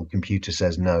powerful. Computer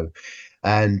says no.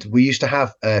 And we used to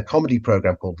have a comedy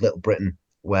program called Little Britain,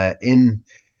 where in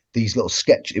these little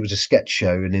it was a sketch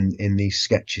show, and in these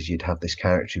sketches you'd have this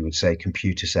character who would say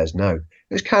computer says no.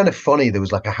 It was kind of funny. There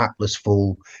was like a hapless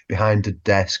fool behind a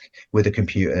desk with a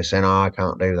computer saying, oh, I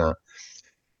can't do that.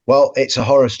 Well, it's a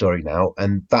horror story now,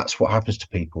 and that's what happens to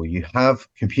people. You have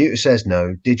computer says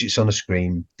no, digits on a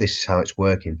screen, this is how it's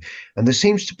working. And there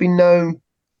seems to be no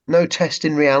test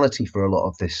in reality for a lot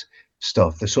of this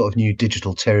stuff, the sort of new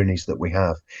digital tyrannies that we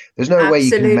have. There's no way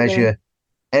you can measure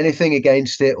anything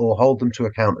against it or hold them to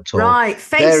account at all. Right,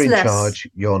 faceless. They're in charge,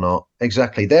 you're not.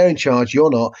 Exactly, they're in charge,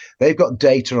 you're not. They've got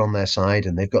data on their side,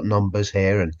 and they've got numbers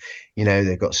here, and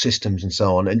they've got systems and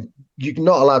so on, and you're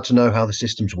not allowed to know how the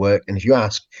systems work, and if you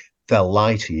ask, they'll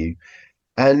lie to you.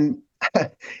 And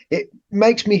it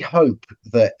makes me hope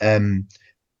that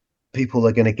people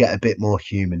are going to get a bit more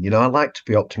human. I like to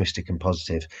be optimistic and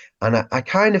positive, and I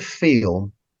kind of feel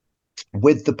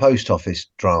with the post office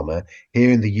drama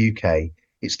here in the UK,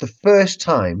 it's the first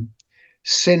time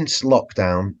since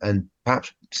lockdown, and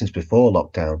perhaps since before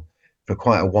lockdown for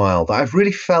quite a while, that I've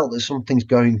really felt that something's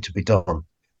going to be done.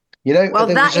 Well,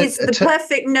 that is the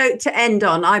perfect note to end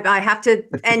on. I have to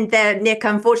end there, Nick,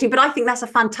 unfortunately, but I think that's a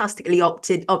fantastically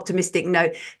optimistic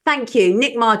note. Thank you,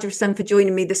 Nick Margerrison, for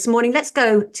joining me this morning. Let's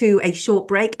go to a short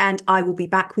break, and I will be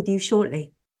back with you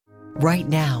shortly. Right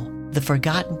now, the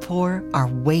forgotten poor are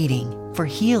waiting for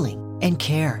healing and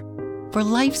care, for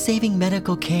life-saving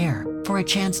medical care, for a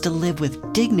chance to live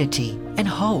with dignity and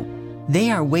hope.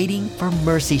 They are waiting for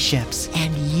Mercy Ships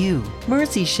and you.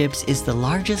 Mercy Ships is the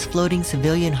largest floating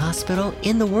civilian hospital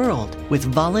in the world, with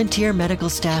volunteer medical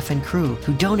staff and crew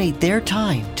who donate their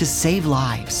time to save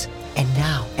lives. And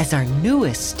now, as our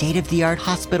newest state-of-the-art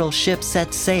hospital ship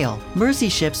sets sail, Mercy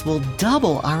Ships will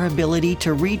double our ability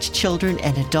to reach children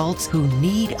and adults who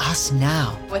need us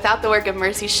now. Without the work of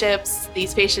Mercy Ships,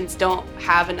 these patients don't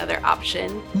have another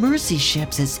option. Mercy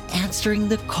Ships is answering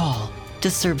the call to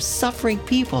serve suffering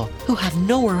people who have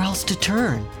nowhere else to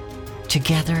turn.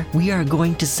 Together, we are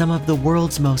going to some of the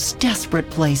world's most desperate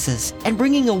places and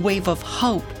bringing a wave of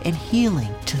hope and healing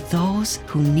to those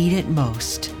who need it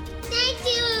most. Thank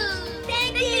you!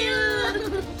 Thank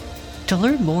you! To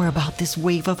learn more about this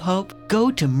wave of hope, go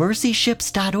to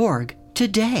mercyships.org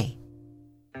today.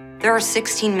 There are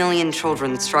 16 million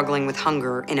children struggling with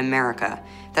hunger in America.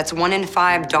 That's 1 in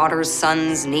 5 daughters,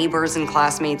 sons, neighbors, and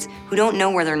classmates who don't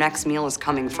know where their next meal is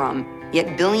coming from.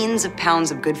 Yet billions of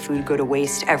pounds of good food go to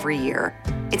waste every year.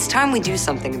 It's time we do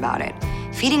something about it.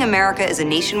 Feeding America is a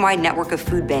nationwide network of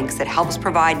food banks that helps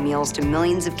provide meals to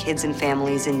millions of kids and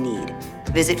families in need.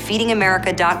 Visit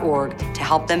feedingamerica.org to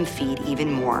help them feed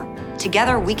even more.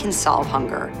 Together, we can solve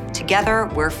hunger. Together,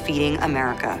 we're feeding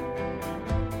America.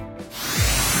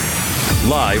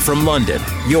 Live from London,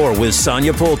 you're with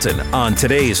Sonia Poulton on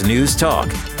today's News Talk,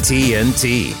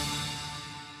 TNT.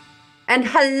 And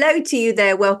hello to you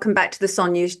there. Welcome back to the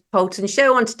Sonia Poulton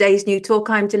Show. On today's New Talk,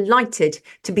 I'm delighted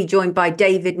to be joined by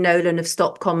David Nolan of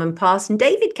Stop Common Pass. And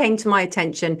David came to my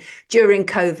attention during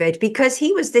COVID because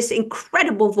he was this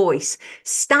incredible voice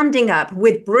standing up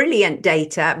with brilliant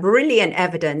data, brilliant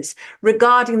evidence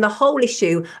regarding the whole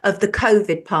issue of the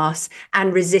COVID pass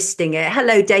and resisting it.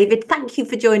 Hello, David. Thank you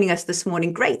for joining us this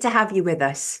morning. Great to have you with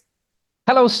us.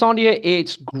 Hello, Sonia.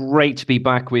 It's great to be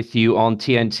back with you on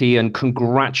TNT, and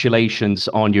congratulations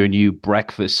on your new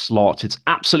breakfast slot. It's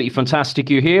absolutely fantastic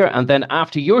you're here. And then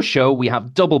after your show, we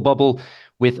have Double Bubble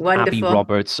with Abby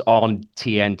Roberts on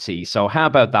TNT. So how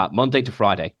about that? Monday to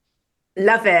Friday.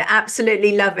 Love it.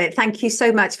 Absolutely love it. Thank you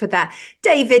so much for that.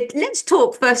 David, let's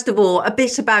talk first of all a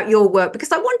bit about your work,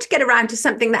 because I want to get around to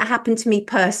something that happened to me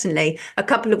personally a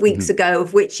couple of weeks ago,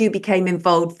 of which you became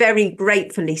involved, very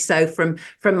gratefully so from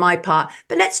my part.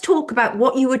 But let's talk about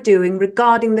what you were doing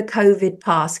regarding the COVID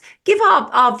pass. Give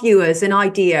our viewers an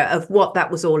idea of what that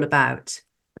was all about.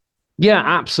 Yeah,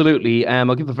 absolutely.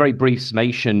 I'll give a very brief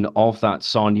summation of that,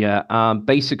 Sonia.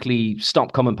 Basically,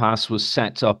 Stop Come and Pass was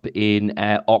set up in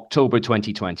October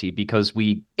 2020 because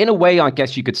we, in a way, I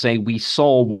guess you could say, we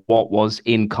saw what was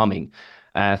incoming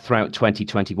throughout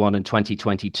 2021 and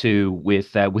 2022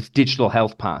 with digital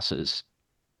health passes,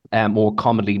 more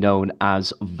commonly known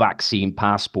as vaccine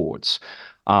passports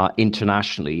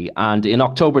internationally. And in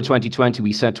October 2020,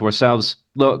 we said to ourselves,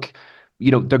 look,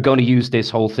 they're going to use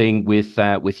this whole thing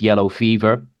with yellow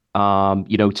fever, to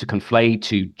conflate,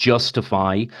 to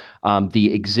justify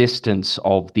the existence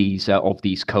of these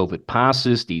COVID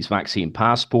passes, these vaccine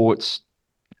passports,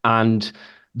 and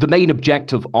the main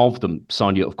objective of them,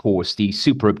 Sonia, of course, the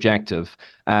super objective,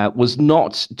 was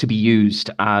not to be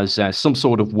used as some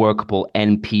sort of workable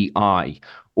NPI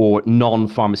or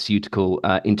non-pharmaceutical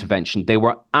intervention. They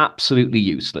were absolutely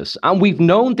useless. And we've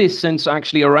known this since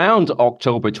actually around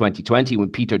October 2020, when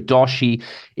Peter Doshi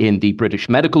in the British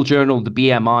Medical Journal, the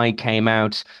BMI, came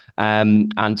out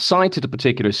and cited a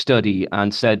particular study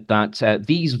and said that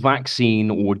these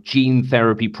vaccine or gene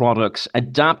therapy products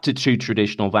adapted to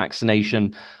traditional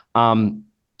vaccination,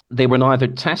 they were neither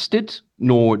tested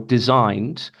nor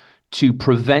designed to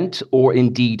prevent or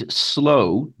indeed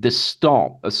slow the slow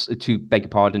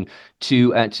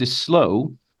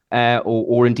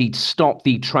or indeed stop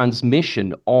the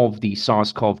transmission of the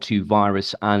SARS-CoV-2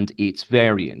 virus and its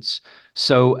variants.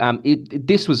 So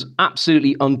this was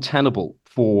absolutely untenable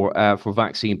for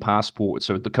vaccine passports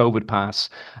or the COVID pass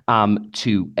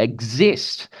to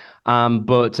exist.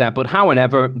 But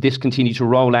however, this continued to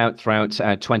roll out throughout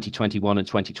 2021 and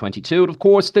 2022. And of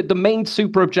course, the main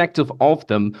super objective of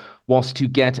them was to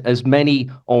get as many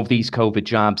of these COVID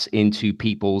jabs into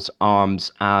people's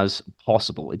arms as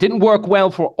possible. It didn't work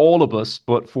well for all of us,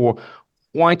 but for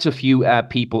quite a few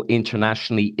people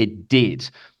internationally, it did.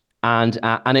 And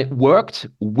it worked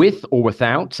with or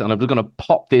without, and I'm going to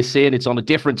pop this in, it's on a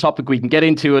different topic we can get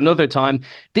into another time.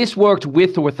 This worked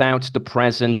with or without the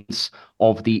presence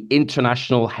of the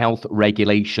International Health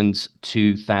Regulations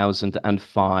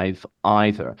 2005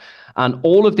 either. And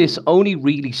all of this only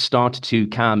really started to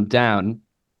calm down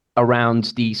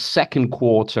around the second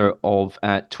quarter of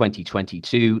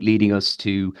 2022, leading us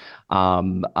to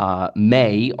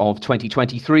May of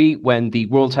 2023, when the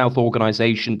World Health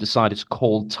Organization decided to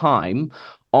call time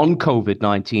on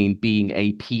COVID-19 being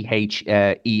a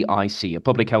PHEIC, a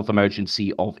public health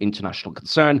emergency of international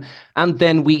concern. And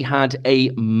then we had a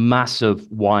massive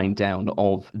wind down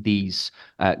of these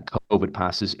COVID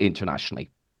passes internationally.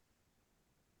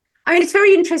 I mean, it's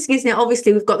very interesting, isn't it?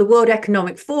 Obviously, we've got the World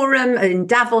Economic Forum in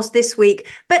Davos this week,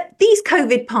 but these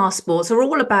COVID passports are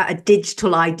all about a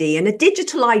digital ID, and a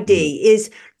digital ID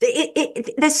is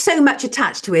there's so much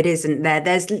attached to it, isn't there?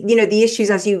 There's, the issues,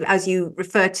 as you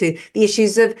refer to, the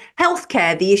issues of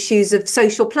healthcare, the issues of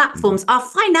social platforms, our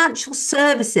financial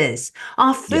services,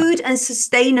 our food and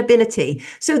sustainability.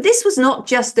 So this was not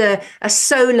just a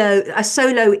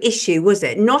solo issue, was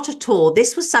it? Not at all.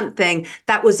 This was something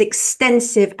that was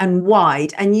extensive and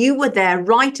wide, and you were there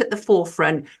right at the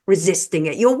forefront resisting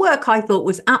it. Your work, I thought,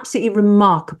 was absolutely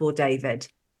remarkable, David.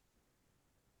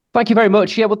 Thank you very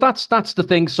much. Yeah, well, that's the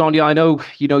thing, Sonia. I know,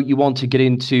 you want to get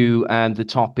into the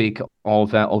topic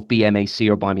of BMAC,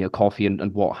 or Buy Me a Coffee,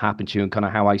 and what happened to you and kind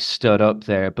of how I stood up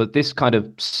there. But this kind of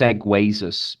segues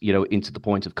us, into the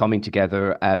point of coming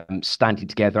together, standing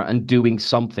together and doing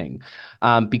something.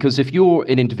 Because if you're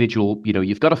an individual,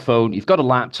 you've got a phone, you've got a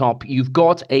laptop, you've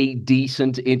got a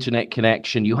decent internet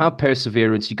connection, you have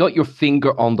perseverance, you got your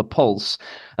finger on the pulse.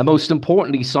 And most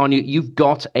importantly, Sonia, you've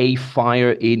got a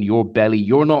fire in your belly.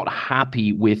 You're not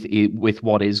happy with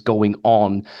what is going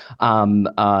on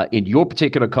in your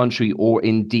particular country or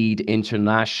indeed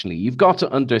internationally. You've got to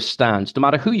understand, no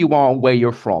matter who you are, where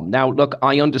you're from. Now, look,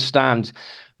 I understand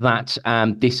that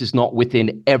this is not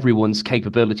within everyone's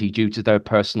capability due to their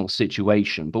personal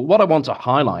situation. But what I want to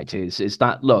highlight is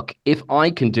that, look, if I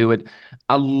can do it,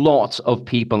 a lot of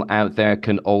people out there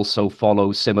can also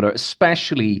follow similar,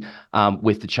 especially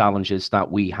with the challenges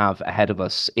that we have ahead of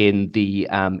us in the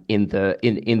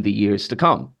years to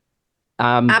come.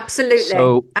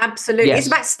 Absolutely. Absolutely. Yes. It's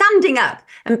about standing up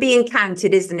and being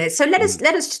counted, isn't it? So let us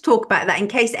just talk about that in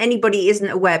case anybody isn't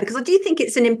aware, because I do think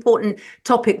it's an important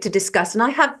topic to discuss. And I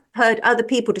have heard other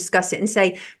people discuss it and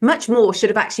say much more should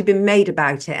have actually been made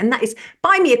about it. And that is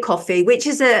Buy Me a Coffee, which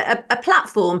is a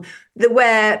platform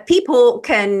where people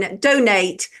can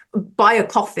donate, buy a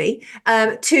coffee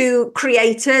to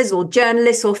creators or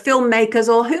journalists or filmmakers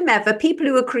or whomever, people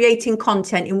who are creating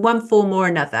content in one form or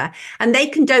another, and they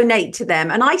can donate to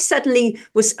them. And I suddenly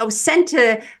was sent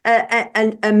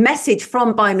a message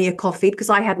from Buy Me a Coffee, because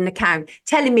I had an account,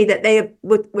 telling me that they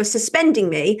were suspending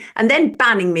me and then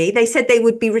banning me. They said they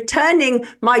would be returning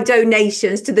my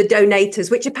donations to the donators,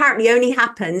 which apparently only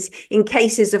happens in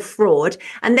cases of fraud.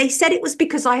 And they said it was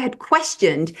because I had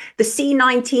questioned the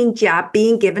C-19 jab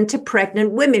being given to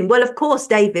pregnant women. Well, of course,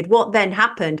 David, what then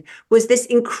happened was this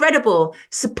incredible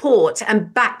support and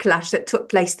backlash that took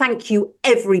place. Thank you,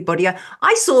 everybody.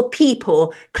 I saw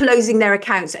people closing their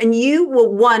accounts, and you were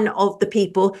one of the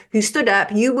people who stood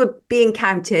up. You were being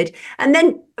counted. And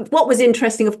then what was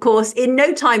interesting, of course, in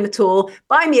no time at all,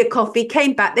 Buy Me a Coffee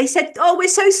came back. They said, oh, we're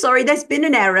so sorry, there's been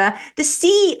an error. The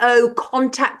CEO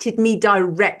contacted me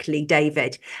directly,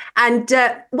 David. And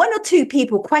one or two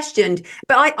people questioned,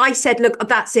 but I said, look,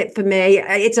 that's it for me.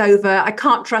 It's over. I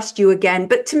can't trust you again.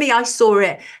 But to me, I saw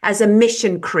it as a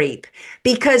mission creep,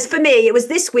 because for me, it was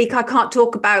this week, I can't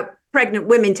talk about pregnant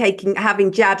women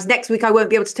having jabs. Next week, I won't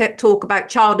be able to talk about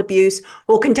child abuse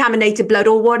or contaminated blood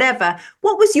or whatever.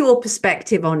 What was your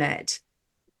perspective on it?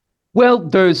 Well,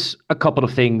 there's a couple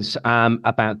of things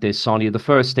about this, Sonia. The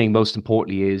first thing, most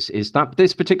importantly, is that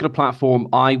this particular platform,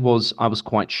 I was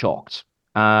quite shocked.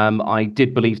 I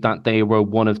did believe that they were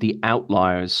one of the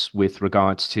outliers with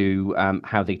regards to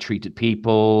how they treated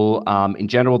people. In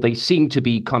general, they seemed to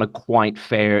be kind of quite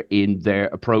fair in their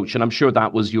approach, and I'm sure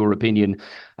that was your opinion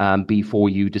before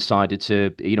you decided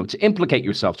to implicate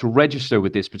yourself, to register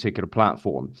with this particular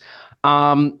platform.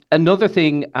 Another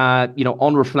thing,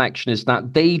 on reflection, is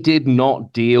that they did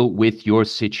not deal with your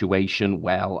situation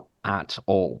well at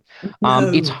all.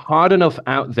 No. It's hard enough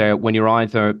out there when you're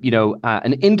either,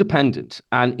 an independent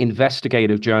and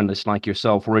investigative journalist like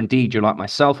yourself, or indeed you're like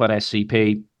myself at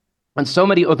SCP, and so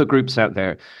many other groups out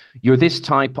there. You're this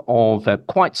type of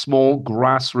quite small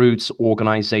grassroots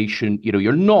organization.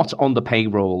 You're not on the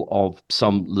payroll of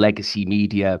some legacy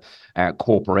media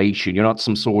corporation. You're not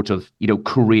some sort of,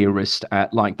 careerist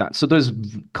like that. So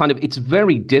it's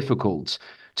very difficult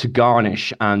to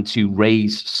garnish and to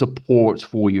raise support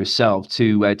for yourself,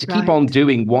 to keep on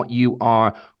doing what you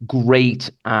are great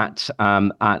at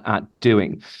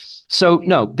doing. So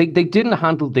no, they didn't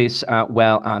handle this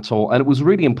well at all, and it was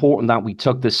really important that we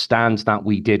took the stand that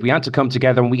we did. We had to come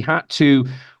together, and we had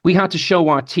to show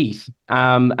our teeth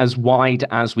as wide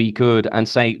as we could and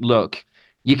say, look,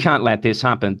 you can't let this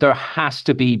happen. There has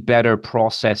to be better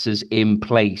processes in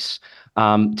place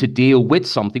to deal with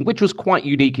something which was quite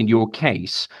unique in your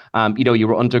case. You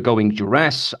were undergoing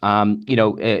duress,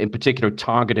 in particular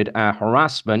targeted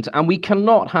harassment, and we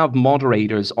cannot have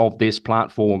moderators of this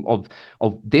platform, of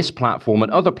this platform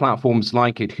and other platforms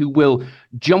like it, who will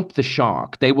jump the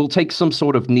shark. They will take some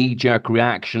sort of knee-jerk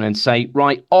reaction and say,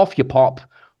 right, off you pop.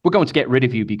 We're going to get rid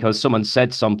of you because someone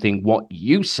said something, what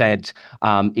you said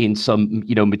in some,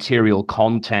 material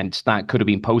content that could have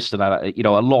been posted at a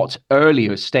lot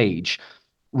earlier stage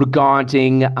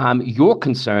regarding your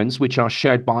concerns, which are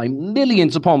shared by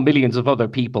millions upon millions of other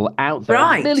people out there,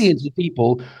 right. Millions of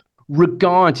people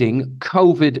regarding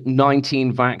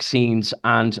COVID-19 vaccines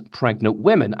and pregnant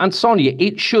women. And Sonia,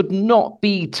 it should not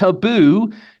be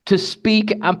taboo to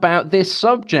speak about this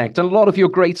subject. And a lot of your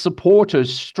great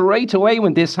supporters, straight away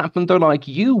when this happened, they're like,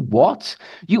 you what?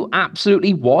 You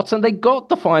absolutely what? And they got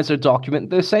the Pfizer document.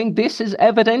 They're saying this is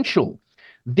evidential.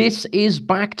 This is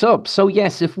backed up. So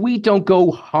yes, if we don't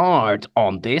go hard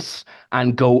on this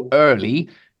and go early,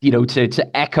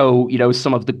 to echo,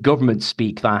 some of the government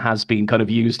speak that has been kind of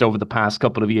used over the past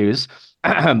couple of years,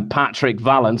 Patrick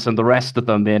Vallance and the rest of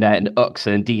them in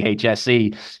UXA and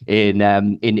DHSE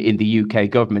in the UK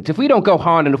government. If we don't go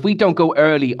hard and if we don't go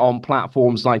early on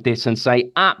platforms like this and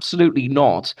say absolutely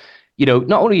not,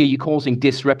 not only are you causing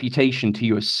disreputation to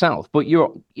yourself, but you're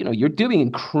doing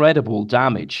incredible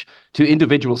damage to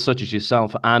individuals such as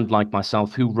yourself and like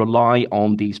myself who rely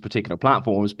on these particular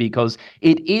platforms, because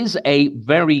it is a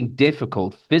very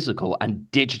difficult physical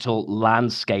and digital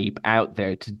landscape out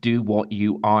there to do what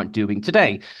you are doing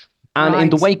today. And right. In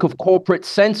the wake of corporate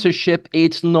censorship,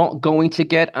 it's not going to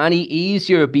get any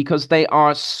easier, because they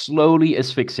are slowly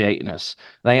asphyxiating us.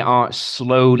 They are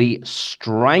slowly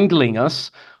strangling us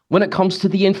when it comes to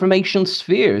the information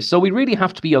sphere. So we really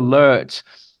have to be alert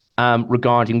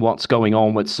regarding what's going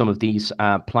on with some of these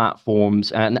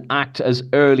platforms and act as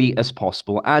early as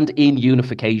possible and in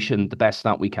unification the best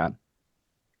that we can.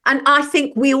 And I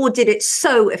think we all did it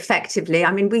so effectively.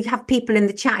 I mean, we have people in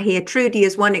the chat here. Trudy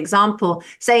is one example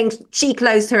saying she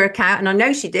closed her account. And I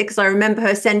know she did because I remember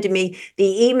her sending me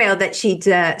the email that she'd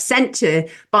sent to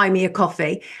buy me a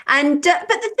coffee. And but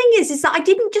the thing is that I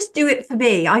didn't just do it for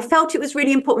me. I felt it was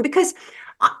really important because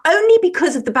only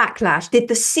because of the backlash did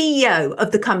the CEO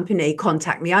of the company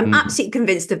contact me. I'm absolutely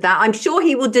convinced of that. I'm sure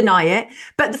he will deny it.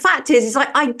 But the fact is like,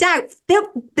 I doubt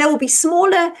there will be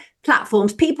smaller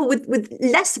platforms, people with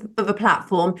less of a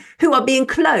platform who are being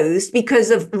closed because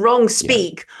of wrong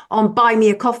speak on Buy Me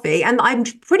a Coffee. And I'm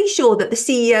pretty sure that the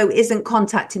CEO isn't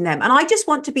contacting them. And I just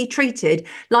want to be treated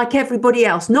like everybody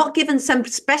else, not given some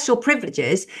special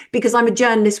privileges because I'm a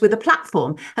journalist with a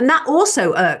platform. And that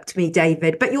also irked me,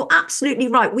 David. But you're absolutely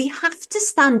right. We have to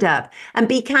stand up and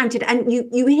be counted. And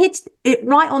you hit it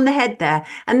right on the head there.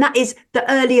 And that is the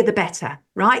earlier, the better.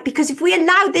 Right? Because if we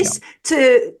allow this to,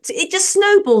 it just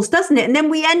snowballs, doesn't it? And then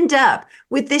we end up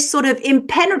with this sort of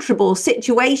impenetrable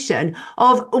situation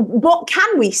of what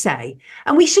can we say?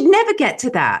 And we should never get to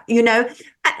that. You know,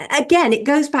 again, it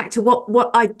goes back to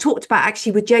what I talked about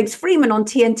actually with James Freeman on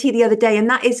TNT the other day. And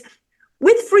that is,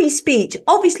 with free speech,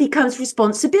 obviously comes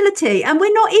responsibility. And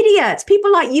we're not idiots.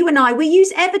 People like you and I, we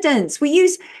use evidence. We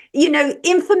use,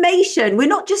 information. We're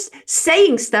not just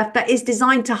saying stuff that is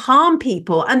designed to harm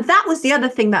people. And that was the other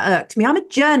thing that irked me. I'm a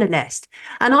journalist.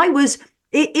 And I was,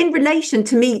 in relation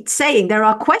to me saying there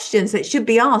are questions that should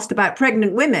be asked about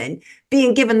pregnant women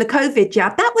being given the COVID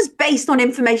jab, that was based on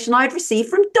information I'd received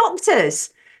from doctors.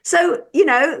 So,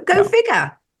 go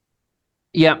figure.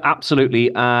 Yeah,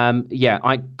 absolutely.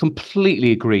 I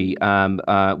completely agree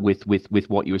with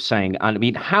what you were saying. And I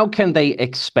mean, how can they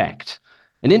expect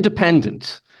an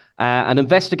independent, an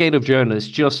investigative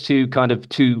journalist just to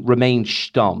remain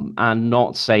stum and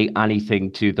not say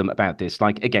anything to them about this?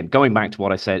 Like, again, going back to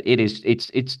what I said,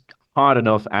 it's hard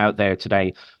enough out there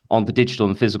today on the digital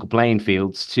and physical playing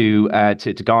fields to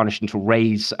garnish and to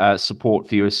raise support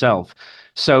for yourself.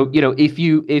 So,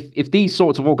 if these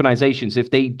sorts of organizations,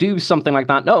 if they do something like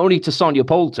that, not only to Sonia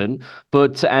Poulton,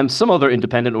 but some other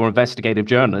independent or investigative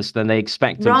journalists, then they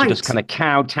expect them to just kind of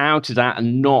kowtow to that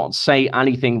and not say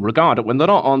anything regarding it. When they're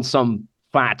not on some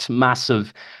fat,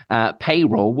 massive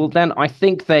payroll, well, then I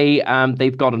think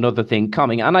they've got another thing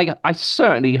coming. And I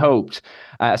certainly hope,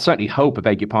 I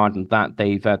beg your pardon, that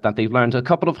they've learned a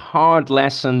couple of hard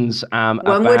lessons One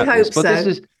would hope this. But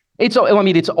so. It's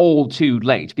all too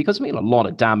late because a lot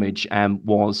of damage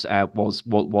was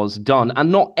done,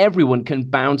 and not everyone can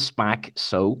bounce back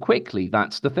so quickly.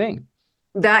 That's the thing.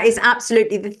 That is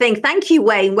absolutely the thing. Thank you,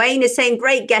 Wayne. Wayne is saying,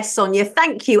 great guest, Sonia.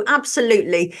 Thank you.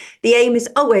 Absolutely. The aim is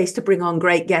always to bring on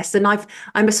great guests. And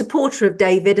I'm a supporter of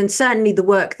David and certainly the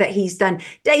work that he's done.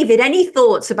 David, any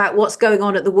thoughts about what's going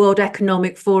on at the World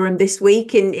Economic Forum this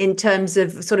week in terms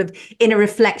of sort of inner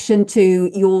reflection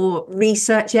to your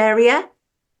research area?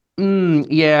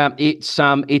 Yeah, it's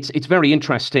very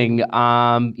interesting.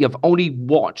 I've only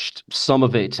watched some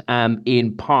of it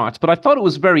in part, but I thought it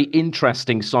was very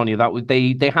interesting, Sonia, that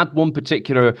they had one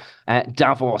particular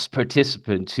Davos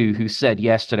participant who said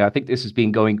yesterday, I think this has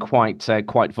been going quite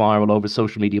viral over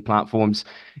social media platforms,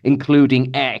 including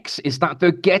X, is that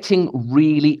they're getting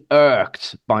really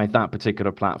irked by that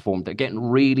particular platform. They're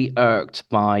getting really irked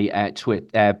by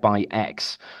by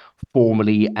X,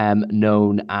 formerly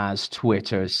known as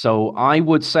Twitter. So I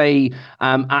would say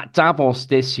at Davos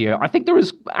this year, I think there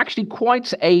is actually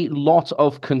quite a lot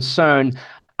of concern.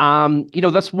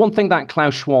 That's one thing that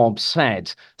Klaus Schwab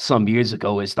said some years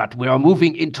ago, is that we are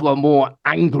moving into a more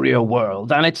angrier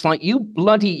world. And it's like, you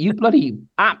bloody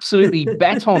absolutely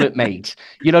bet on it, mate.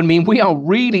 You know what I mean? We are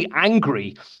really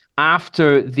angry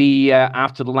after the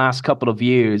last couple of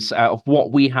years of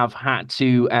what we have had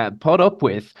to put up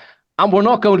with. And we're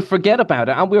not going to forget about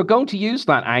it. And we're going to use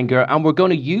that anger and we're going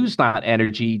to use that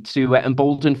energy to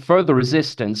embolden further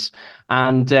resistance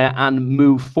and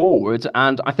move forward.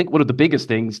 And I think one of the biggest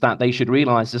things that they should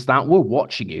realize is that we're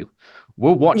watching you.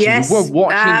 We're watching you. We're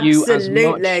watching you as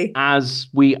much as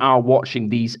we are watching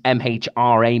these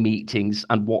MHRA meetings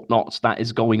and whatnot that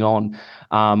is going on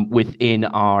within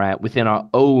our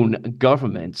own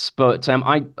governments. But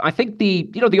I think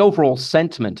the overall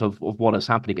sentiment of what is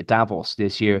happening at Davos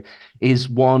this year is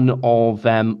one of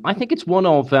I think it's one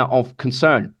of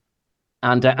concern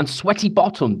and sweaty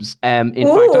bottoms. In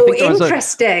fact, I think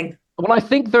interesting. Well, I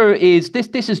think there is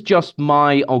this is just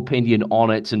my opinion on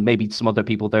it, and maybe some other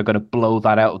people, they're going to blow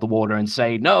that out of the water and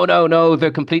say, no, they're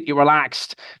completely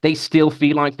relaxed. They still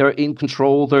feel like they're in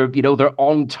control. They're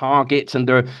on target, and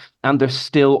they're and they're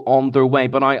still on their way.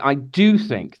 But I do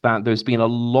think that there's been a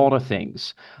lot of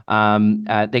things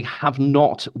they have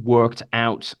not worked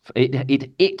out.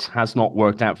 It has not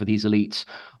worked out for these elites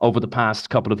over the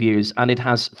past couple of years, and it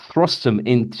has thrust them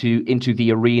into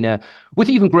the arena with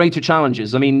even greater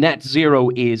challenges. I mean, net zero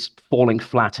is falling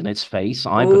flat in its face,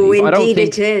 I believe. Indeed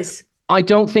it is. I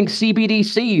don't think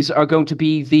CBDCs are going to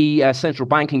be the central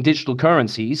banking digital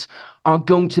currencies are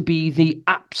going to be the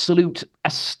absolute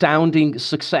astounding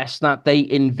success that they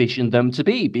envision them to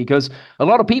be, because a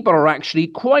lot of people are actually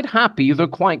quite happy, they're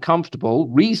quite comfortable,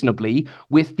 reasonably,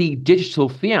 with the digital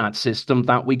fiat system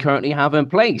that we currently have in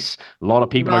place. A lot of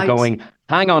people are going,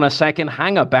 hang on a second,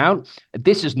 hang about.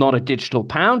 This is not a digital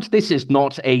pound. This is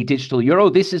not a digital euro.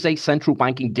 This is a central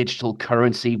banking digital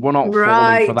currency. We're not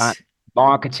falling for that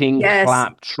marketing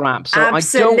trap. So absolutely. I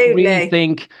don't really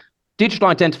think digital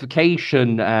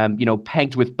identification,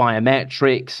 pegged with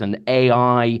biometrics and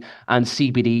AI and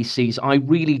CBDCs, I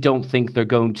really don't think they're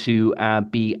going to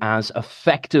be as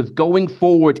effective going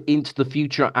forward into the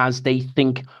future as they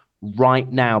think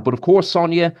right now. But of course,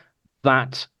 Sonia,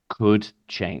 that could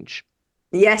change.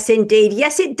 Yes, indeed.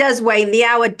 Yes, it does, Wayne. The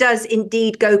hour does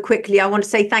indeed go quickly. I want to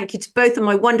say thank you to both of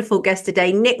my wonderful guests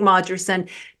today, Nick Margerrison,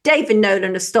 David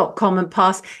Nolan of Stock Common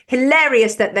Pass.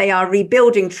 Hilarious that they are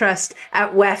rebuilding trust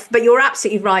at WEF. But you're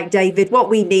absolutely right, David. What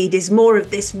we need is more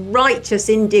of this righteous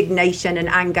indignation and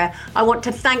anger. I want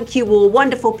to thank you all,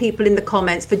 wonderful people in the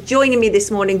comments, for joining me this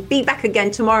morning. Be back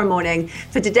again tomorrow morning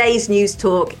for today's News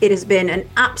Talk. It has been an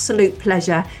absolute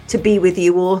pleasure to be with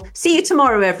you all. See you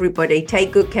tomorrow, everybody.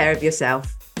 Take good care of yourself.